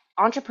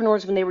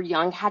entrepreneurs, when they were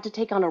young, had to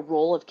take on a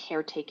role of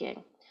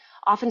caretaking.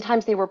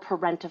 Oftentimes they were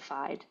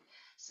parentified.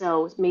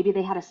 So maybe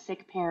they had a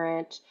sick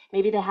parent,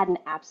 maybe they had an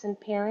absent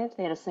parent,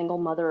 they had a single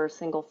mother or a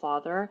single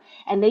father,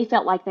 and they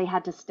felt like they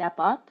had to step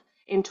up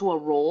into a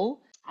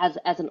role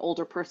as an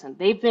older person.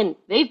 They've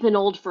been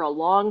old for a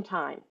long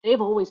time. They've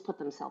always put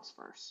themselves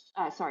first.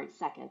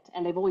 Second,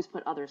 and they've always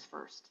put others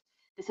first.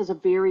 This is a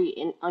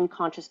very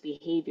unconscious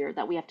behavior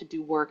that we have to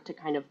do work to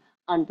kind of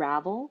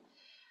unravel,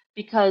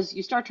 because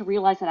you start to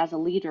realize that as a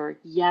leader,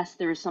 yes,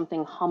 there is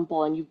something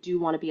humble and you do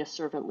want to be a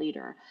servant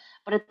leader.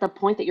 But at the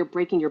point that you're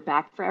breaking your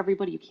back for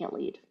everybody, you can't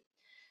lead.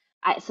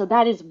 So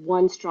that is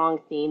one strong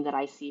theme that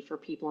I see for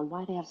people and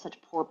why they have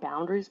such poor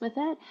boundaries with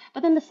it.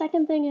 But then the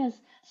second thing is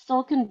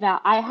Silicon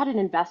Valley. I had an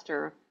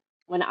investor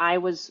when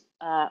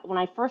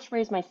I first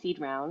raised my seed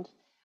round.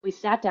 We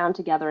sat down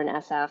together in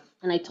SF,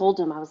 and I told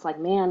him, I was like,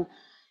 man,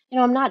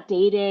 I'm not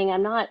dating.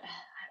 I'm not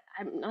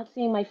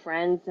seeing my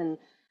friends, and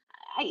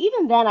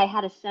even then I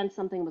had a sense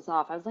something was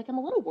off. I was like, I'm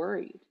a little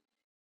worried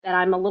that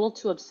I'm a little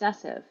too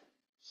obsessive.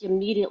 He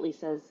immediately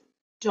says,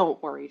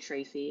 don't worry,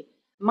 Tracy.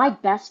 My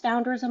best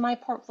founders in my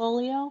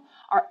portfolio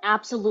are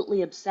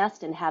absolutely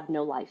obsessed and have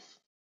no life.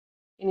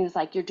 And he was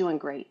like, you're doing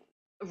great.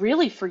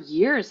 Really, for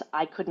years,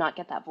 I could not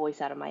get that voice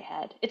out of my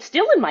head. It's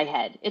still in my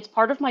head. It's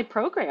part of my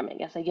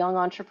programming as a young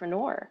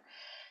entrepreneur.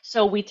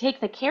 So we take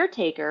the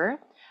caretaker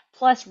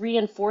plus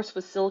reinforce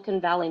with Silicon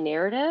Valley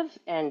narrative,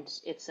 and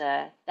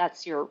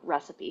that's your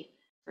recipe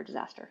for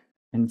disaster.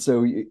 And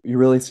so you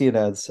really see it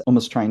as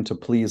almost trying to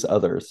please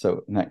others.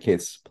 So in that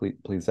case,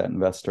 please that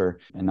investor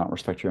and not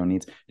respect your own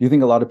needs. Do you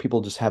think a lot of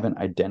people just haven't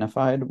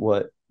identified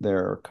what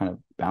their kind of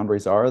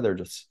boundaries are?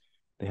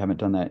 They haven't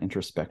done that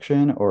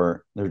introspection,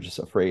 or they're just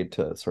afraid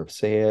to sort of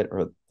say it,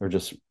 or they're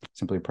just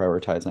simply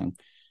prioritizing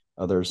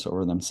others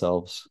over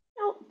themselves?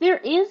 There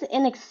is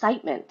an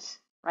excitement,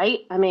 right?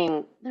 I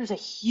mean, there's a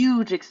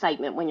huge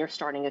excitement when you're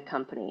starting a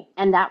company,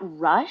 and that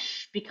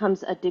rush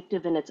becomes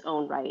addictive in its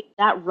own right.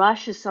 That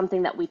rush is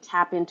something that we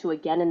tap into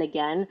again and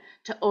again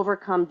to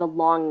overcome the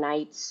long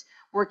nights,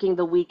 working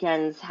the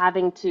weekends,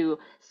 having to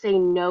say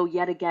no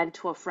yet again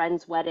to a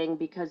friend's wedding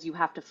because you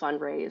have to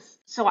fundraise.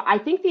 So I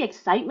think the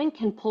excitement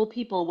can pull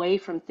people away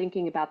from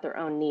thinking about their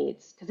own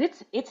needs,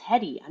 because it's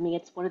heady. I mean,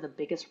 it's one of the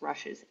biggest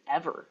rushes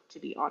ever, to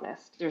be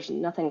honest. There's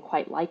nothing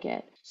quite like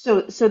it.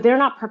 So they're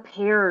not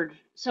prepared.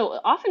 So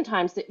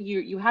oftentimes that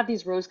you have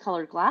these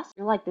rose-colored glasses.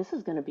 You're like, this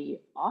is going to be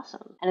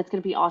awesome, and it's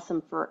going to be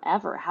awesome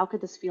forever. How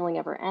could this feeling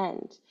ever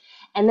end?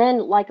 And then,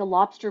 like a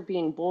lobster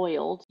being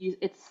boiled,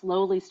 it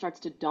slowly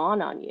starts to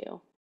dawn on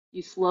you.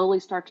 You slowly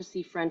start to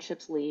see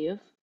friendships leave.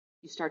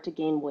 You start to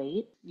gain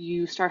weight.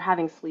 You start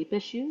having sleep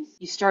issues.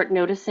 You start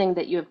noticing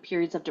that you have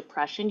periods of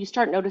depression. You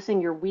start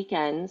noticing your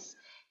weekends,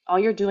 all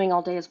you're doing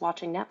all day is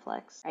watching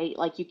Netflix, right?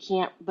 Like you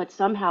can't, but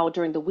somehow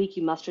during the week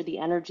you muster the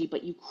energy,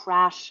 but you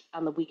crash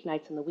on the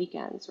weeknights and the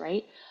weekends,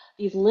 right?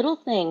 These little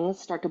things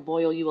start to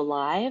boil you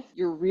alive.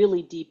 You're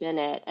really deep in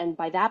it. And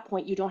by that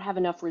point, you don't have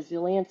enough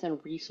resilience and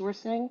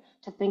resourcing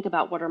to think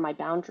about what are my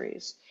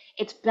boundaries.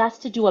 It's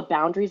best to do a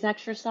boundaries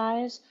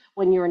exercise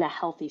when you're in a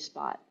healthy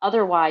spot.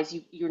 Otherwise,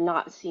 you're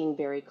not seeing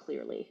very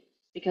clearly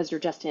because you're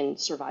just in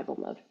survival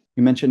mode.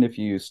 You mentioned if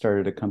you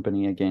started a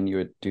company again, you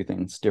would do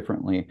things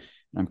differently.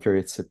 And I'm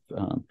curious if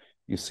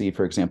you see,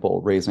 for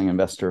example, raising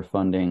investor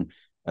funding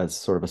as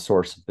sort of a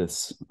source of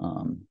this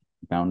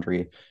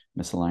boundary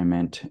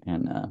misalignment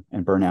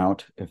and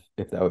burnout,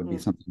 if that would be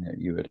something that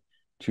you would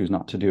choose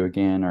not to do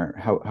again, or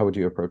how would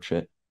you approach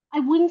it? I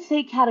wouldn't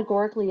say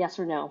categorically yes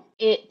or no.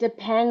 It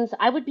depends.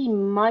 I would be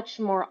much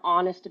more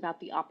honest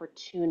about the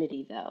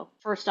opportunity, though.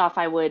 First off,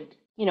 I would,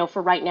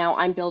 for right now,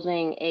 I'm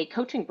building a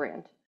coaching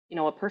brand,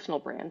 a personal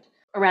brand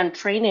around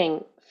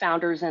training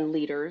founders and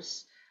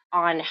leaders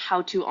on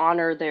how to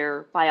honor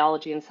their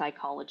biology and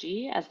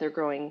psychology as they're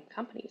growing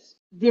companies.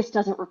 This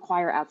doesn't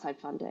require outside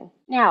funding.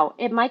 Now,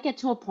 it might get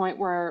to a point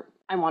where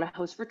I want to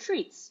host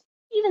retreats.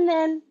 Even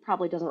then,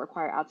 probably doesn't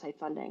require outside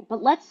funding.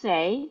 But let's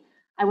say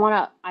I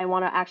want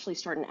to actually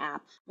start an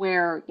app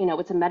where,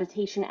 it's a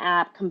meditation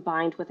app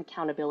combined with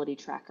accountability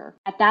tracker.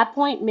 At that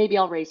point, maybe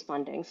I'll raise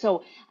funding.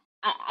 So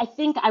I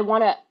think I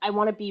want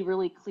to be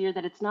really clear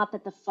that it's not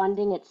that the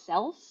funding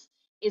itself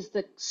is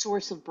the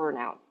source of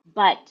burnout,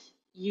 but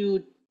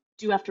you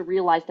do have to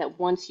realize that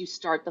once you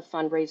start the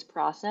fundraise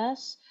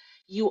process,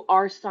 you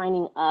are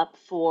signing up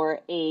for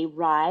a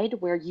ride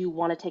where you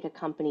want to take a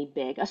company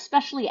big,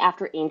 especially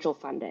after angel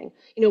funding.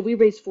 We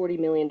raised $40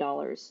 million.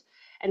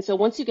 And so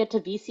once you get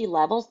to VC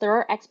levels, there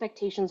are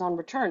expectations on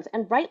returns,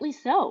 and rightly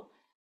so.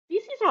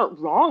 VCs aren't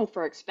wrong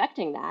for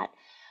expecting that.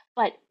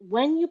 But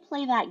when you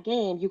play that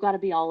game, you got to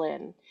be all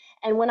in.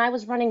 And when I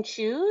was running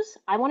Chewse,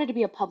 I wanted to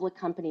be a public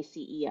company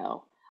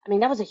CEO. I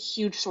mean, that was a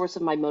huge source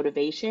of my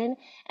motivation,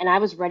 and I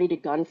was ready to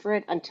gun for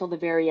it until the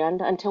very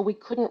end, until we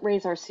couldn't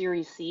raise our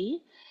Series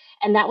C.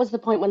 And that was the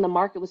point when the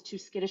market was too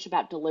skittish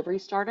about delivery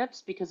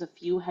startups because a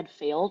few had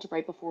failed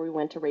right before we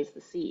went to raise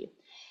the seed.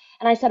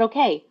 And I said,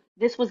 okay,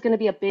 this was going to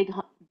be a big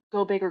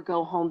go big or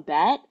go home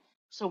bet.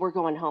 So we're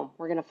going home.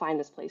 We're going to find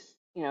this place,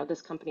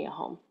 this company a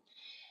home.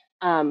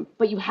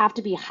 But you have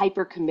to be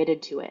hyper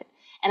committed to it.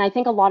 And I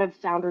think a lot of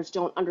founders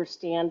don't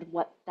understand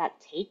what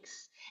that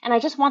takes. And I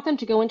just want them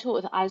to go into it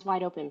with eyes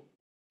wide open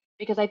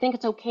because I think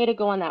it's okay to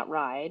go on that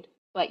ride,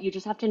 but you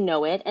just have to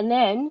know it. And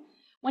then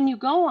when you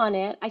go on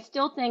it, I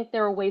still think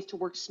there are ways to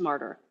work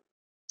smarter.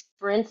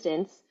 For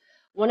instance,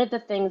 one of the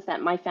things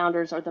that my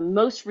founders are the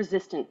most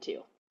resistant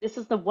to, this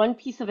is the one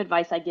piece of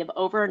advice I give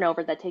over and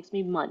over that takes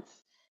me months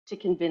to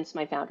convince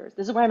my founders.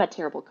 This is where I'm a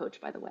terrible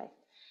coach, by the way,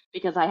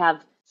 because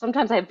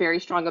sometimes I have very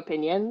strong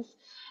opinions.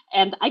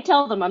 And I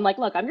tell them, I'm like,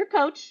 look, I'm your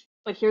coach,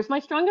 but here's my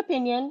strong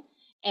opinion.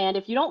 And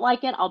if you don't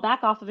like it, I'll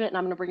back off of it and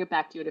I'm going to bring it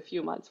back to you in a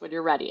few months when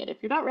you're ready. And if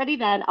you're not ready,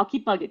 then I'll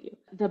keep bugging you.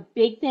 The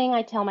big thing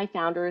I tell my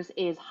founders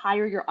is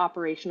hire your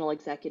operational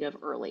executive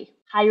early,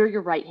 hire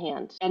your right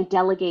hand, and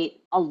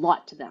delegate a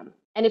lot to them.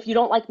 And if you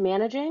don't like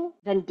managing,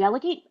 then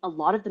delegate a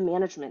lot of the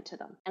management to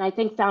them. And I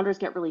think founders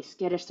get really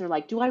skittish. They're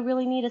like, do I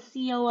really need a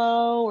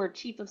COO or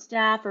chief of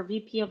staff or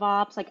VP of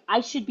ops? Like, I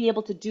should be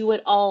able to do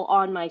it all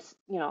on my,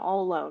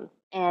 all alone.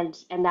 And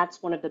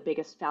that's one of the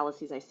biggest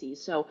fallacies I see.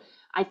 So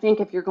I think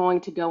if you're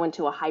going to go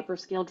into a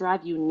hyperscale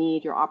drive, you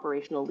need your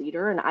operational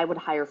leader, and I would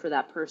hire for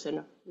that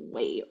person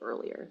way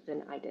earlier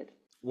than I did.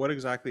 What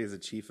exactly is a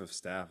chief of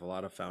staff? A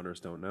lot of founders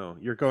don't know.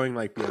 You're going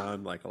like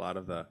beyond like a lot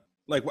of the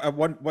like at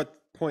what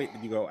point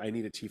did you go, I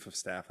need a chief of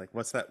staff? Like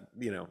what's that,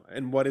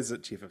 and what is a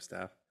chief of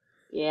staff?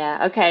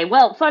 Yeah, okay.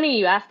 Well, funny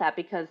you asked that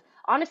because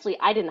honestly,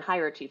 I didn't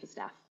hire a chief of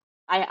staff.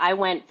 I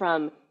went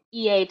from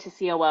EA to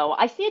COO.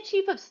 I see a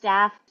chief of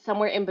staff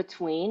somewhere in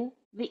between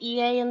the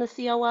EA and the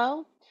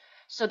COO.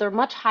 So they're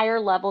much higher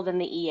level than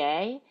the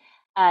EA.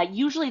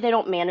 Usually they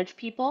don't manage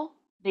people.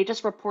 They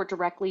just report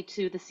directly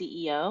to the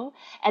CEO,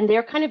 and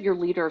they're kind of your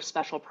leader of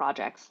special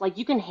projects. Like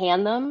you can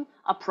hand them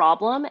a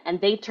problem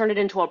and they turn it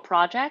into a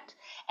project,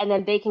 and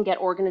then they can get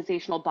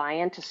organizational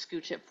buy-in to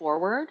scooch it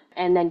forward.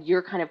 And then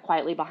you're kind of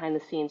quietly behind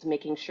the scenes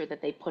making sure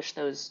that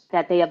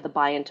that they have the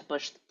buy-in to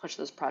push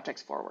those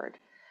projects forward.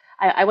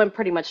 I went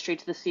pretty much straight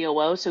to the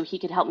COO so he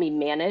could help me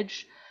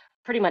manage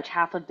pretty much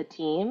half of the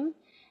team.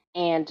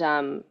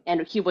 And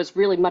he was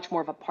really much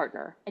more of a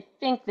partner. I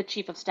think the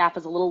chief of staff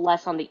is a little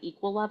less on the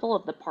equal level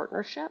of the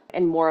partnership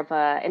and more of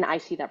an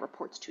IC that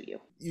reports to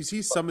you. You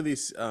see some of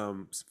these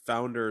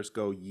founders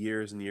go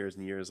years and years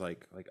and years.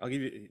 Like I'll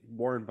give you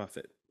Warren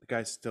Buffett. The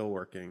guy's still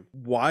working.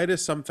 Why do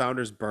some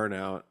founders burn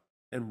out,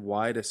 and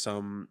why do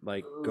some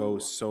like go Ooh.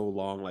 so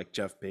long? Like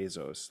Jeff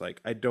Bezos.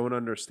 Like I don't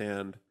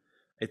understand.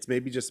 It's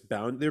maybe just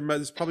bound.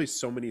 There's probably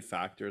so many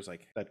factors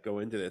like that go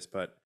into this,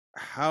 but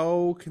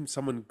how can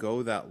someone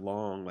go that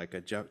long? Like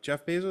a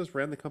Jeff Bezos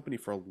ran the company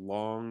for a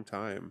long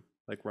time,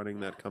 like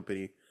running that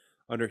company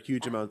under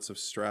huge amounts of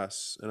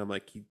stress. And I'm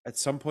like, at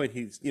some point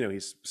he's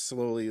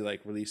slowly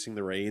like releasing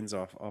the reins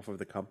off of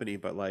the company,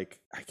 but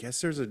like I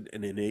guess there's an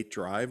innate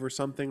drive or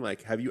something.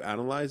 Like, have you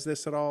analyzed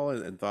this at all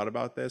and thought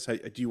about this?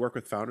 Do you work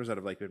with founders that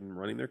have like been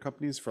running their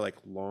companies for like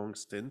long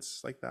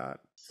stints like that?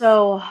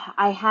 So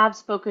I have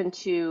spoken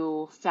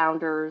to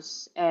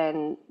founders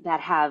and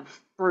that have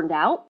burned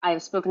out. I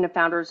have spoken to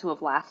founders who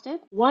have lasted.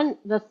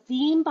 The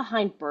theme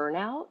behind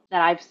burnout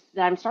that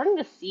I'm starting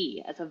to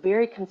see as a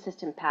very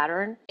consistent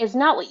pattern is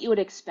not what you would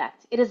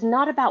expect. It is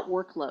not about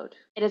workload.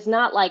 It is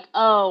not like,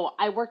 oh,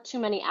 I worked too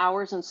many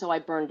hours and so I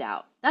burned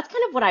out. That's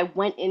kind of what I'm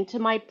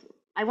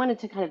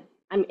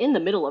in the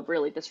middle of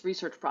really this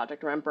research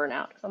project around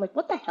burnout. So I'm like,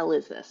 what the hell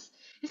is this?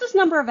 Is this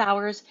number of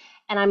hours?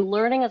 And I'm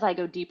learning as I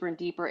go deeper and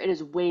deeper, it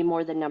is way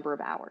more than number of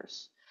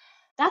hours.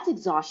 That's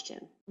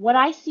exhaustion. What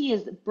I see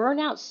is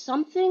burnout,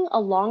 something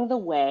along the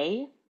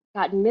way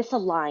got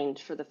misaligned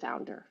for the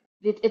founder.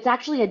 It's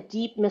actually a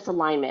deep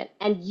misalignment.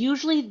 And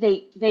usually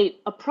they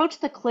approach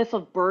the cliff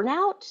of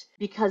burnout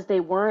because they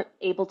weren't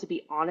able to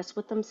be honest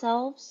with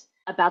themselves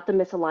about the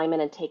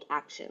misalignment and take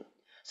action.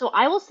 So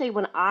I will say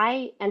when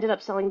I ended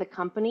up selling the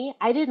company,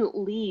 I didn't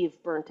leave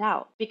burnt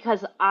out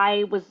because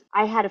I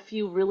had a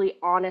few really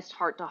honest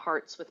heart to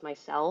hearts with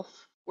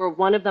myself where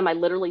one of them I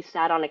literally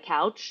sat on a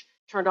couch,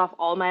 turned off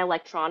all my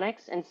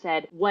electronics and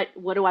said, what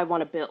do I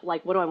want to build?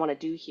 Like, what do I want to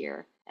do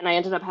here? And I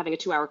ended up having a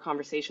 2-hour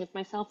conversation with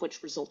myself,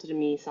 which resulted in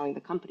me selling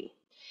the company.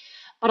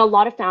 But a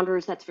lot of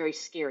founders, that's very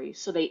scary.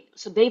 So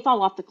they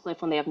fall off the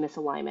cliff when they have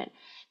misalignment.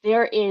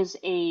 There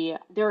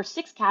are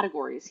 6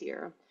 categories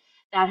here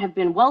that have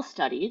been well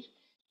studied.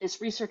 This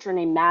researcher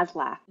named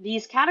Maslach.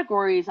 These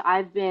categories,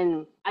 I've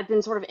been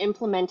sort of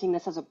implementing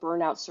this as a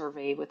burnout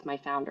survey with my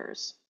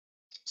founders.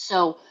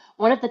 So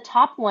one of the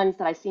top ones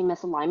that I see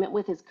misalignment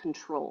with is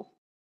control.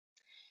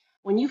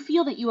 When you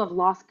feel that you have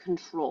lost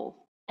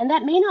control, and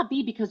that may not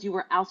be because you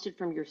were ousted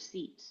from your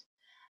seat.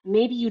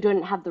 Maybe you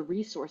didn't have the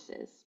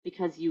resources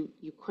because you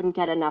couldn't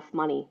get enough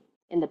money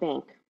in the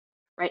bank,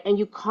 right? And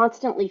you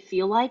constantly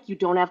feel like you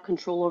don't have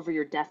control over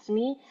your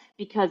destiny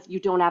because you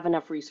don't have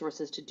enough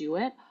resources to do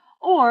it.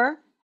 Or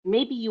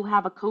maybe you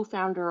have a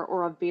co-founder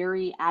or a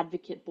very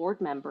advocate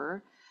board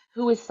member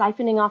who is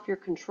siphoning off your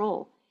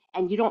control,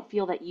 and you don't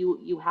feel that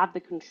you have the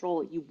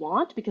control you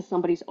want because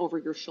somebody's over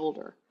your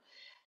shoulder.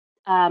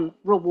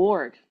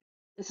 Reward.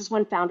 This is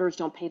when founders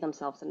don't pay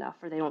themselves enough,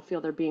 or they don't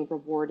feel they're being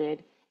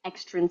rewarded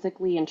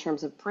extrinsically in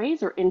terms of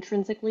praise or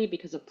intrinsically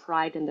because of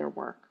pride in their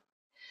work.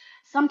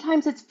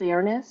 Sometimes it's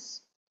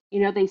fairness.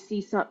 They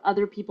see some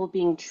other people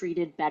being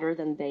treated better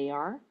than they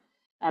are.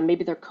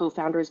 Maybe their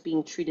co-founder is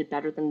being treated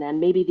better than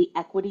them. Maybe the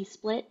equity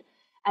split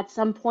at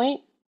some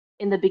point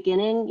in the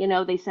beginning,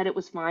 they said it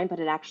was fine, but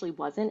it actually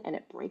wasn't, and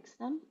it breaks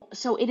them.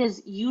 So it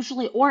is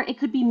usually, or it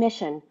could be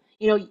mission.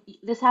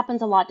 This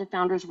happens a lot to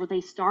founders where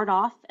they start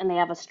off and they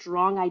have a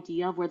strong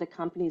idea of where the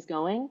company's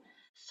going.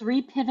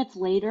 3 pivots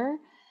later,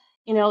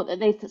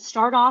 they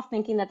start off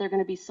thinking that they're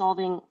going to be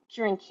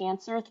curing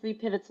cancer. 3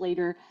 pivots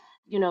later,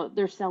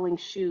 they're selling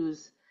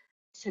shoes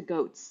to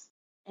goats.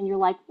 And you're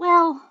like,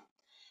 well,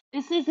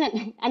 this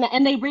isn't,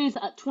 and they raise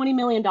 $20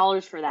 million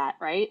for that,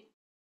 right?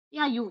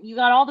 Yeah, you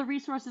got all the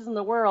resources in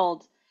the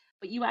world,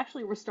 but you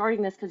actually were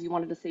starting this because you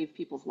wanted to save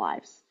people's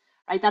lives,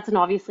 right? That's an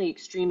obviously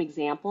extreme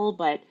example,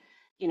 but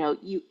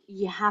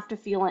you have to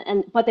feel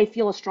it, but they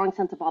feel a strong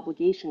sense of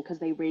obligation because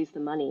they raised the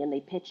money and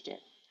they pitched it.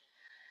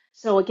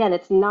 So again,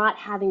 it's not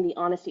having the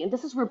honesty. And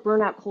this is where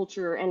burnout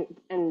culture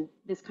and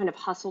this kind of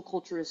hustle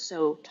culture is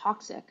so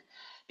toxic.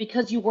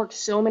 Because you work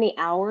so many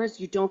hours,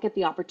 you don't get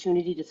the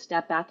opportunity to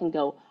step back and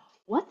go,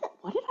 what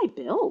did I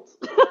build?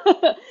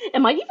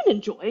 Am I even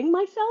enjoying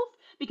myself?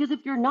 Because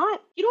if you're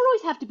not, you don't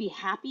always have to be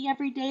happy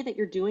every day that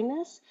you're doing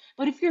this,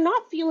 but if you're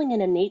not feeling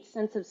an innate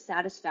sense of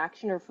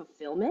satisfaction or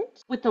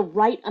fulfillment with the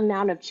right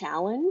amount of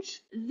challenge,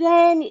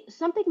 then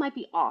something might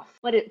be off.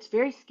 But it's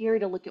very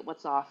scary to look at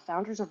what's off.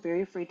 Founders are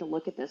very afraid to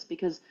look at this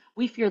because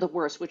we fear the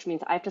worst, which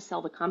means I have to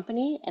sell the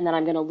company and then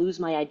I'm going to lose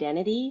my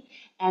identity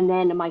and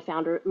then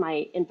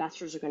my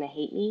investors are going to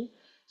hate me.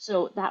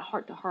 So that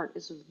heart to heart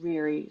is a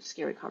very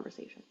scary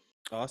conversation.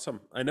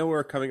 Awesome. I know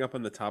we're coming up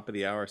on the top of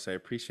the hour, so I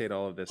appreciate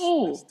all of this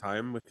Hey.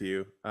 time with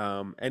you.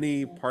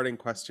 Any parting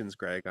questions,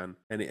 Greg, on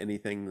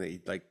anything that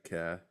you'd like?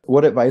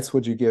 What advice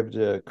would you give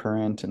to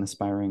current and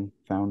aspiring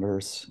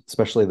founders,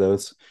 especially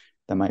those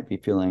that might be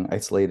feeling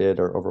isolated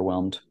or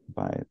overwhelmed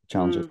by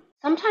challenges?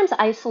 Sometimes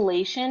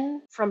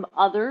isolation from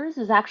others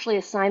is actually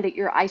a sign that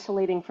you're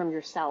isolating from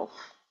yourself.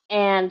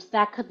 And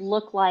that could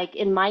look like,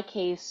 in my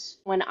case,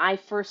 when I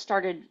first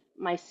started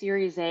my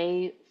Series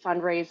A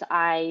fundraise,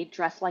 I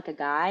dressed like a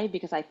guy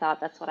because I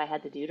thought that's what I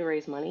had to do to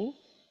raise money.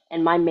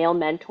 And my male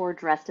mentor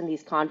dressed in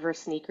these Converse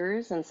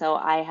sneakers. And so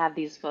I have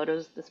this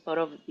photo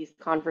of these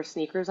Converse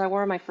sneakers I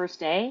wore my first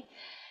day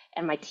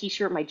and my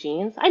t-shirt, my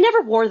jeans. I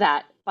never wore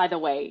that, by the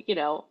way,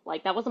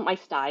 like that wasn't my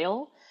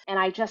style. And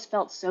I just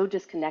felt so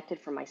disconnected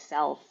from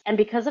myself. And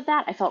because of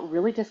that, I felt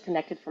really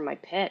disconnected from my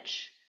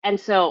pitch. And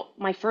so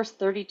my first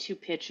 32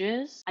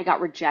 pitches, I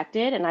got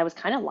rejected and I was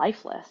kind of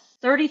lifeless.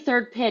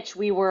 33rd pitch,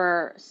 we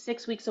were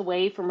 6 weeks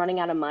away from running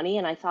out of money.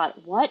 And I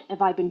thought, what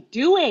have I been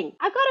doing?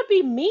 I've got to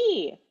be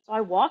me. So I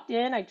walked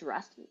in, I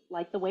dressed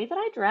like the way that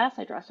I dress.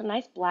 I dressed a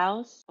nice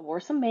blouse, I wore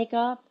some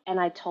makeup, and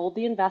I told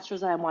the investors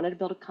that I wanted to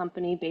build a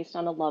company based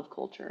on a love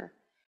culture.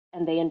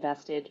 And they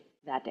invested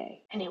that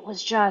day. And it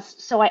was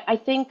just, so I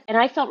think, and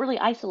I felt really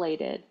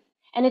isolated.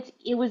 And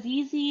it was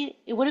easy,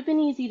 it would have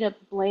been easy to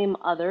blame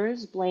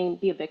others,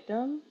 be a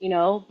victim,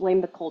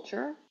 blame the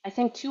culture. I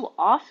think too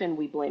often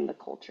we blame the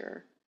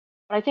culture.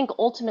 But I think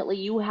ultimately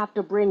you have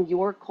to bring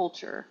your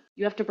culture,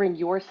 you have to bring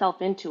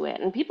yourself into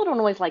it. And people don't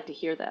always like to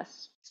hear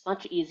this. It's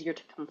much easier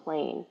to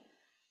complain.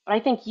 But I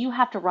think you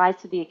have to rise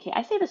to the occasion.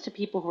 I say this to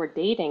people who are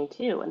dating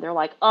too, and they're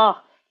like, oh,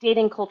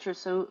 dating culture is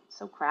so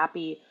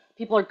crappy.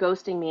 People are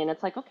ghosting me, and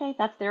it's like, okay,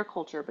 that's their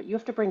culture, but you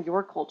have to bring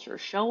your culture.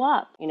 Show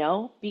up,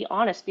 be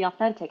honest, be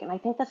authentic. And I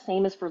think the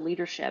same is for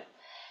leadership.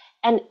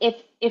 And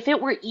if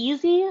it were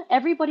easy,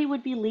 everybody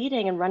would be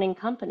leading and running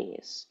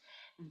companies.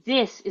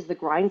 This is the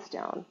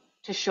grindstone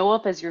to show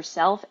up as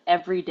yourself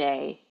every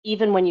day,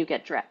 even when you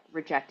get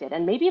rejected.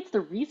 And maybe it's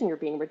the reason you're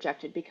being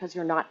rejected because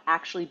you're not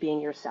actually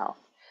being yourself.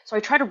 So I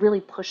try to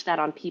really push that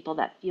on people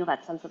that feel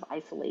that sense of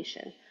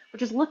isolation,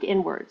 which is look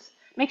inwards.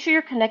 Make sure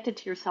you're connected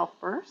to yourself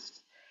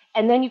first,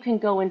 and then you can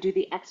go and do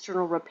the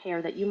external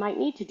repair that you might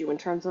need to do in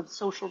terms of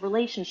social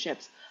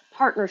relationships,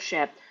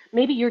 partnership.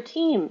 Maybe your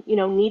team,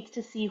 needs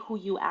to see who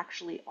you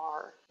actually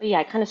are. But yeah,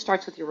 it kind of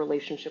starts with your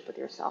relationship with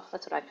yourself.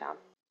 That's what I found.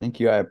 Thank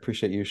you. I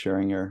appreciate you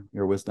sharing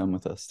your wisdom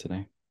with us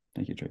today.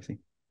 Thank you, Tracy.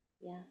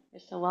 Yeah,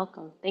 you're so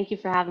welcome. Thank you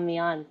for having me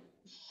on.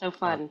 It's so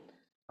fun.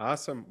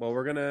 Awesome. Well,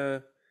 we're going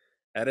to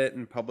edit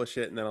and publish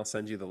it, and then I'll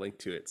send you the link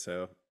to it.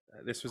 So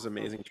this was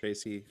amazing,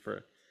 Tracy,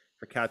 for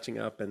catching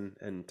up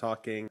and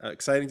talking.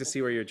 Exciting to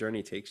see where your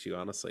journey takes you,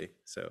 honestly.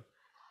 So,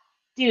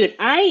 dude,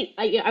 I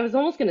was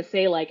almost gonna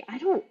say like I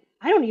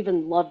don't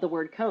even love the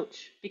word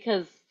coach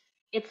because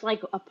it's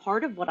like a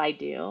part of what I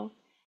do,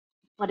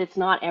 but it's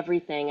not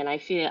everything. And I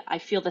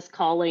feel this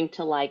calling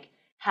to like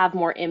have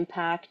more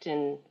impact,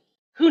 and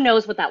who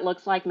knows what that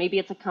looks like. Maybe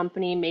it's a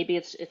company, maybe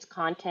it's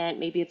content,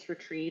 maybe it's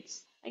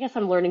retreats. I guess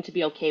I'm learning to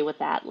be okay with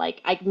that. Like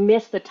I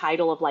miss the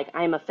title of like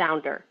I'm a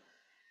founder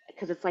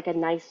because it's like a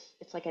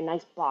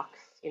nice box,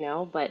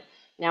 but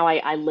now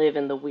I live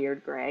in the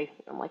weird gray.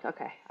 I'm like,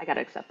 okay, I got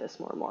to accept this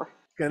more and more.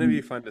 It's gonna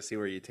be fun to see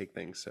where you take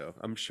things. So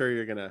I'm sure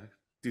you're gonna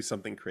do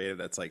something creative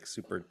that's like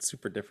super,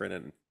 super different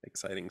and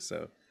exciting.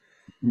 So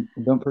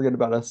Don't forget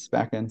about us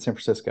back in San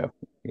Francisco.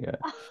 Yeah,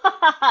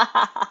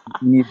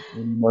 we need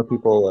more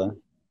people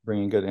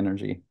bringing good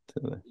energy to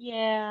the.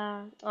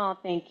 Yeah. Oh,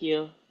 thank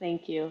you.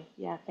 Thank you.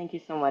 Yeah, thank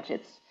you so much.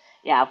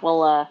 Yeah,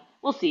 we'll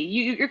see.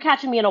 You're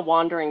catching me in a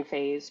wandering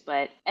phase,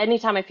 but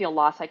anytime I feel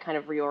lost, I kind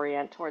of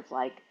reorient towards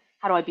like,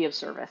 how do I be of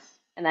service?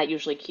 And that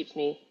usually keeps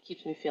me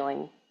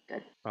feeling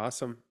good.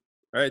 awesome.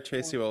 All right, Yeah.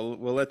 Tracy. Well,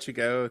 we'll let you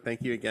go.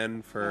 Thank you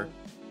again Okay.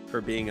 for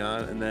being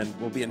on, and then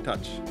we'll be in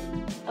touch.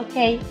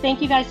 Okay.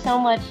 Thank you guys so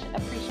much.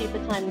 Appreciate the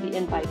time and the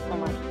invite so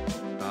much.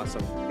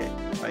 Awesome. Okay.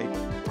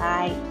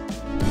 Bye.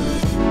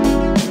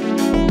 Bye.